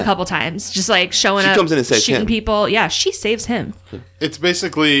him a couple times, just like showing up, comes in and saves shooting him. people. Yeah, she saves him. It's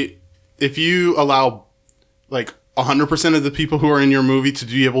basically if you allow like 100% of the people who are in your movie to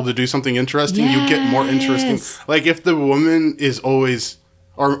be able to do something interesting, you get more interesting. Yes. Like if the woman is always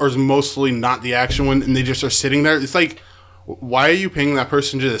or is mostly not the action one and they just are sitting there, it's like, why are you paying that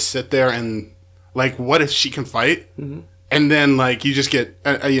person to just sit there and like, what if she can fight? Mm-hmm. And then, like, you just get,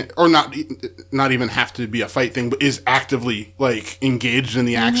 or not even have to be a fight thing, but is actively, like, engaged in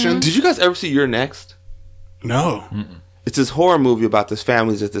the action. Did you guys ever see You're Next? No. It's this horror movie about this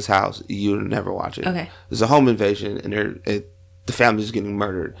family's at this house. You'll never watch it. Okay. There's a home invasion, and the family's getting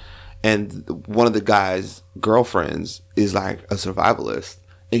murdered. And one of the guy's girlfriends is, like, a survivalist.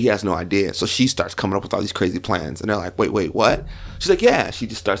 And he has no idea. So she starts coming up with all these crazy plans. And they're like, wait, what? She's like, yeah. She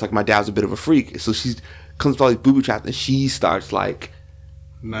just starts, like, my dad's a bit of a freak. So she comes with all these booby traps, and she starts, like,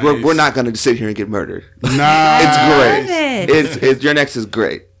 Nice. we're not going to sit here and get murdered. Nice. It's great. Love it. It's Your Next is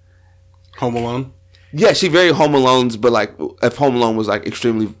great. Home Alone? Yeah, she very Home Alone's, but, like, if Home Alone was, like,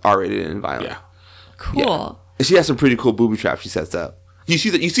 extremely R-rated and violent. Yeah. Cool. Yeah. And she has some pretty cool booby traps she sets up. You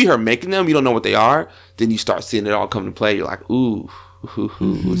see her making them, you don't know what they are, then you start seeing it all come to play. You're like, ooh,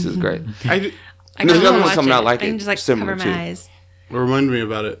 this is great. I There's kinda another wanna one watch coming it. out like I it, can just like similar cover my too. eyes. Remind me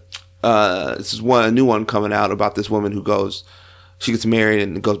about it. This is a new one coming out about this woman who she gets married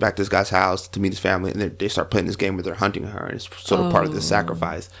and goes back to this guy's house to meet his family, and they start playing this game where they're hunting her, and it's sort of part of this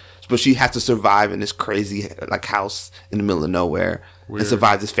sacrifice. But she has to survive in this crazy like house in the middle of nowhere and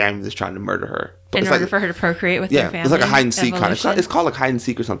survive this family that's trying to murder her. But In it's order like, for her to procreate with yeah, their family. it's like a hide and seek kind of. evolution. It's called like hide and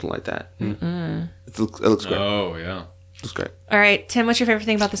seek or something like that. It looks great. Oh yeah. It looks great. All right, Tim, what's your favorite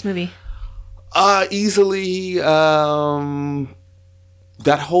thing about this movie? Easily,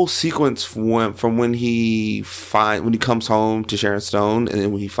 that whole sequence from when he comes home to Sharon Stone, and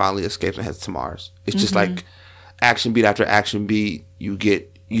then when he finally escapes and heads to Mars. It's just like action beat after action beat.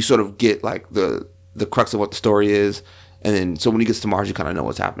 You sort of get like the crux of what the story is, and then so when he gets to Mars, you kind of know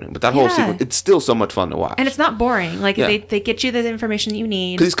what's happening. But that whole sequence, it's still so much fun to watch. And it's not boring. Like Yeah. they get you the information that you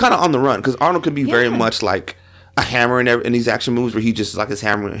need. Because he's kind of on the run. Because Arnold can be very Yeah. much like a hammer in these action movies where he just like is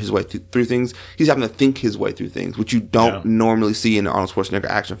hammering his way through things. He's having to think his way through things, which you don't normally see in an Arnold Schwarzenegger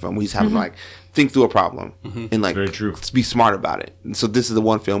action film. Where he's having to like think through a problem and like Very true. be smart about it. And so this is the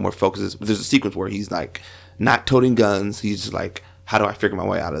one film where there's a sequence where he's like not toting guns. He's just like, how do I figure my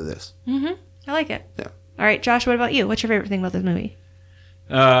way out of this? I like it. Yeah. All right, Josh, what about you? What's your favorite thing about this movie?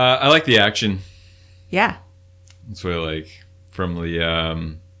 I like the action. Yeah. That's what I like from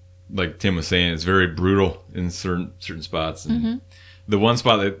the like Tim was saying, it's very brutal in certain spots. And the one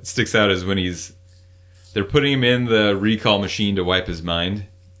spot that sticks out is when they're putting him in the recall machine to wipe his mind,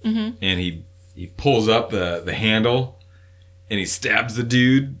 and he pulls up the handle and he stabs the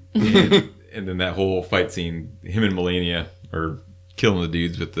dude, and then that whole fight scene, him and Melania are killing the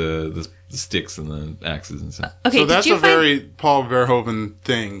dudes with the sticks and the axes and stuff. Okay, So that's did you a very Paul Verhoeven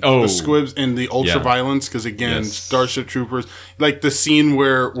thing. Oh. The squibs and the ultra violence, because again, Yes. Starship Troopers, like the scene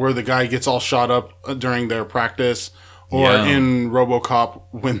where the guy gets all shot up during their practice, or Yeah. in RoboCop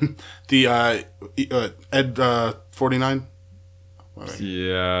when the Ed 49,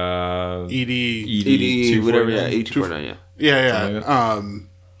 Yeah. ED, ED, whatever, 249. yeah, 8249, yeah. yeah, Something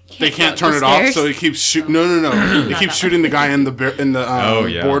like they can't go turn up it the off, stairs? so he keeps shooting. No, he keeps shooting the guy in the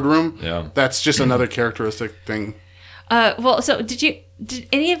boardroom. Yeah. That's just another characteristic thing. Well, so did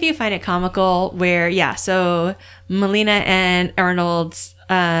any of you find it comical where, so Melina and Arnold's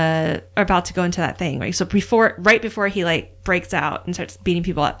are about to go into that thing, right? So right before he like breaks out and starts beating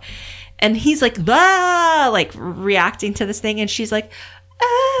people up, and he's like, like reacting to this thing, and she's like,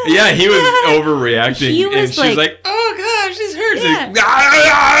 Yeah, he was overreacting, He and was she's like- like, "Oh gosh, this hurts." Yeah. Like,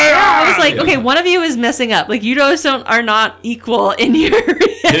 I was like, okay, one of you is messing up. Like, you guys are not equal in your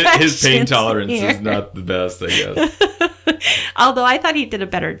his pain reactions tolerance here. is not the best, I guess. Although I thought he did a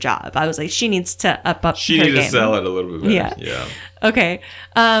better job. I was like, she needs to up She her needs to game. sell it a little bit better. Yeah. Yeah. Okay.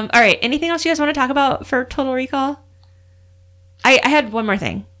 All right. Anything else you guys want to talk about for Total Recall? I had one more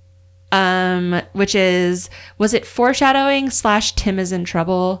thing. Which was it foreshadowing / Tim is in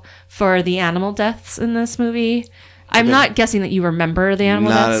trouble for the animal deaths in this movie? I'm not guessing that you remember the animal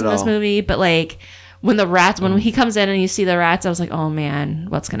Not deaths at in this all. movie, but like when the rats, when he comes in and you see the rats, I was like, oh man,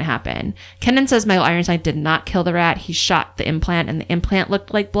 what's going to happen? Kendon says Michael Ironside did not kill the rat. He shot the implant and the implant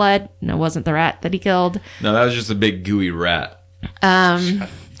looked like blood. And it wasn't the rat that he killed. No, that was just a big gooey rat.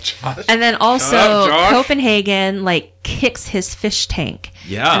 And then also Josh. Copenhagen like kicks his fish tank.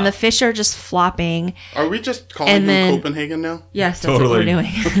 Yeah. And the fish are just flopping. Are we just calling And him then- Copenhagen now? Yes, that's Totally. what we're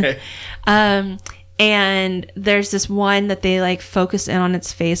doing. Okay. And there's this one that they like focus in on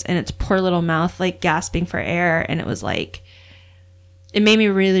its face and its poor little mouth like gasping for air, and it was like, it made me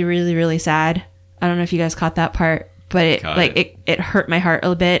really, really, really sad. I don't know if you guys caught that part, but it hurt my heart a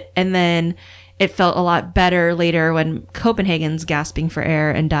little bit. And then it felt a lot better later when Copenhagen's gasping for air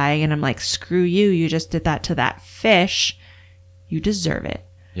and dying, and I'm like, screw you, you just did that to that fish. You deserve it.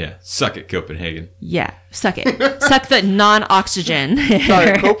 Yeah. Suck it, Copenhagen. Yeah, suck it. Suck the non-oxygen.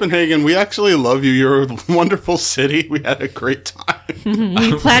 Sorry, Copenhagen, we actually love you. You're a wonderful city. We had a great time.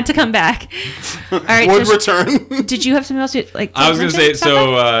 We plan to come back. All right, Would Josh, return. did you have something else? I was going to say,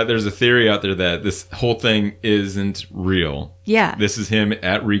 so there's a theory out there that this whole thing isn't real. Yeah. This is him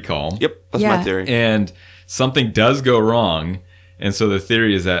at recall. Yep, that's Yeah. my theory. And something does go wrong. And so the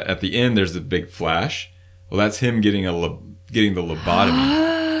theory is that at the end, there's a big flash. Well, that's him getting getting the lobotomy.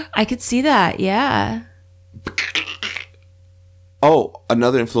 I could see that. Yeah. Oh,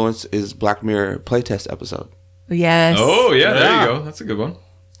 another influence is Black Mirror playtest episode. Yes. Oh, yeah, there Yeah. you go. That's a good one.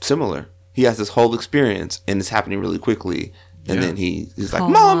 Similar. He has this whole experience and it's happening really quickly. And Yeah. then he's like, Call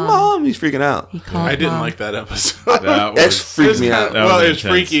Mom, Mom. Mom. He's freaking out. He called I didn't Mom. like that episode. That That was freaked me out. That Well, was it was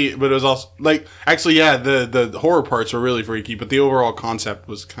intense. freaky, but it was also like actually, yeah, the horror parts were really freaky, but the overall concept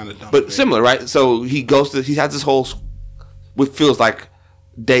was kind of dumb. But similar, right? So he has this whole, what feels like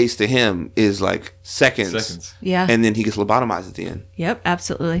days to him is like seconds. Yeah. And then he gets lobotomized at the end. Yep.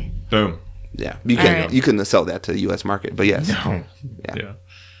 Absolutely. Boom. Yeah. right. You couldn't have sold that to the U.S. market, but yes. Yeah.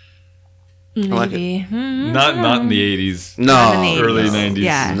 I like Maybe. Hmm. Not in the 80s. No. Not in the Early 80s. 90s.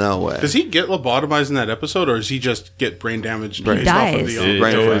 Yeah. No way. does he get lobotomized in that episode, or does he just get brain damage Brain based off of dies. the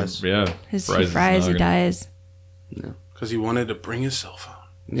Brain Totally- fries. Yeah. He his fries, he noggin. dies. because he wanted to bring his cell phone?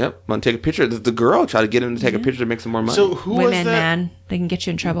 Yep. Want to take a picture. The girl tried to get him to take a picture to make some more money. So who was Women, that? man, they can get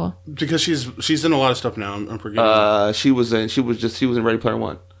you in trouble. Because she's in a lot of stuff now. I'm forgetting. she was in Ready Player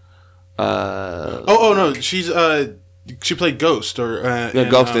One. Oh no, she played Ghost or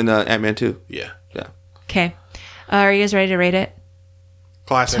Ghost in Ant-Man 2. yeah, Yeah. Okay. Are you guys ready to rate it?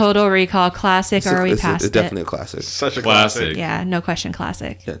 classic, Total Recall classic, or are we past it's it? definitely a classic. such a Classic. classic. Yeah, no question,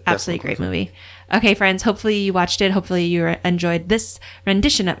 classic. Yeah, Absolutely definitely great movie. Okay, friends, hopefully you watched it. Hopefully you enjoyed this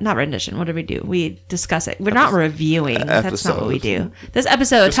not rendition. What did we do? We discuss it. We're not reviewing. That's not what we do. This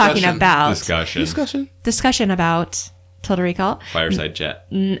episode talking Discussion. about Discussion. discussion about Total Recall. Fireside chat.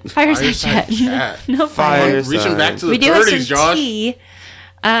 Fireside chat. chat. No fire. Fire. Reaching back to the We do have 30s, some Josh. tea.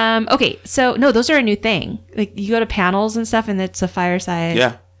 Okay, so no, those are a new thing. Like you go to panels and stuff, and it's a fireside.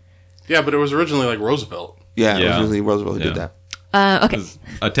 Yeah. Yeah, but it was originally like Roosevelt. Yeah. It Yeah. was usually Roosevelt who did Yeah. that. Okay.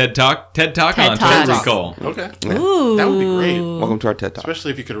 A TED Talk on TED Total Talks. Recall. Okay, Ooh. that would be great, Welcome to our TED Talk.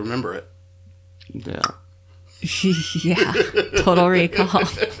 especially if you could remember it. Yeah. Yeah. Total Recall.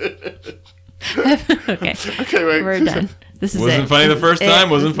 Okay. Okay, wait. We're done. This is Wasn't it. funny the This first is time,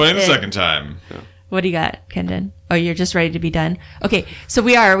 it. wasn't This funny is the it. second time. What do you got, Kendon? Oh, you're just ready to be done. Okay, so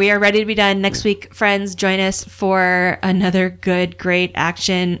we are ready to be done. Next week, friends, join us for another good, great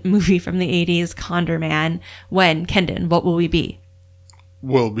action movie from the 80s, Condor Man. When? Kendon, what will we be?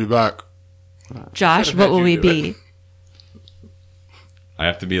 We'll be back. Josh, Should've what had will you we do be? I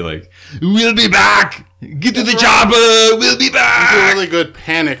have to be like, we'll be back. Get to the chopper. We'll be Do a back. really good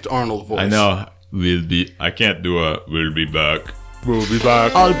panicked Arnold voice. I know. I can't do a we'll be back. We'll be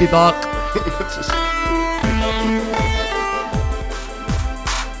back. I'll be back. Just-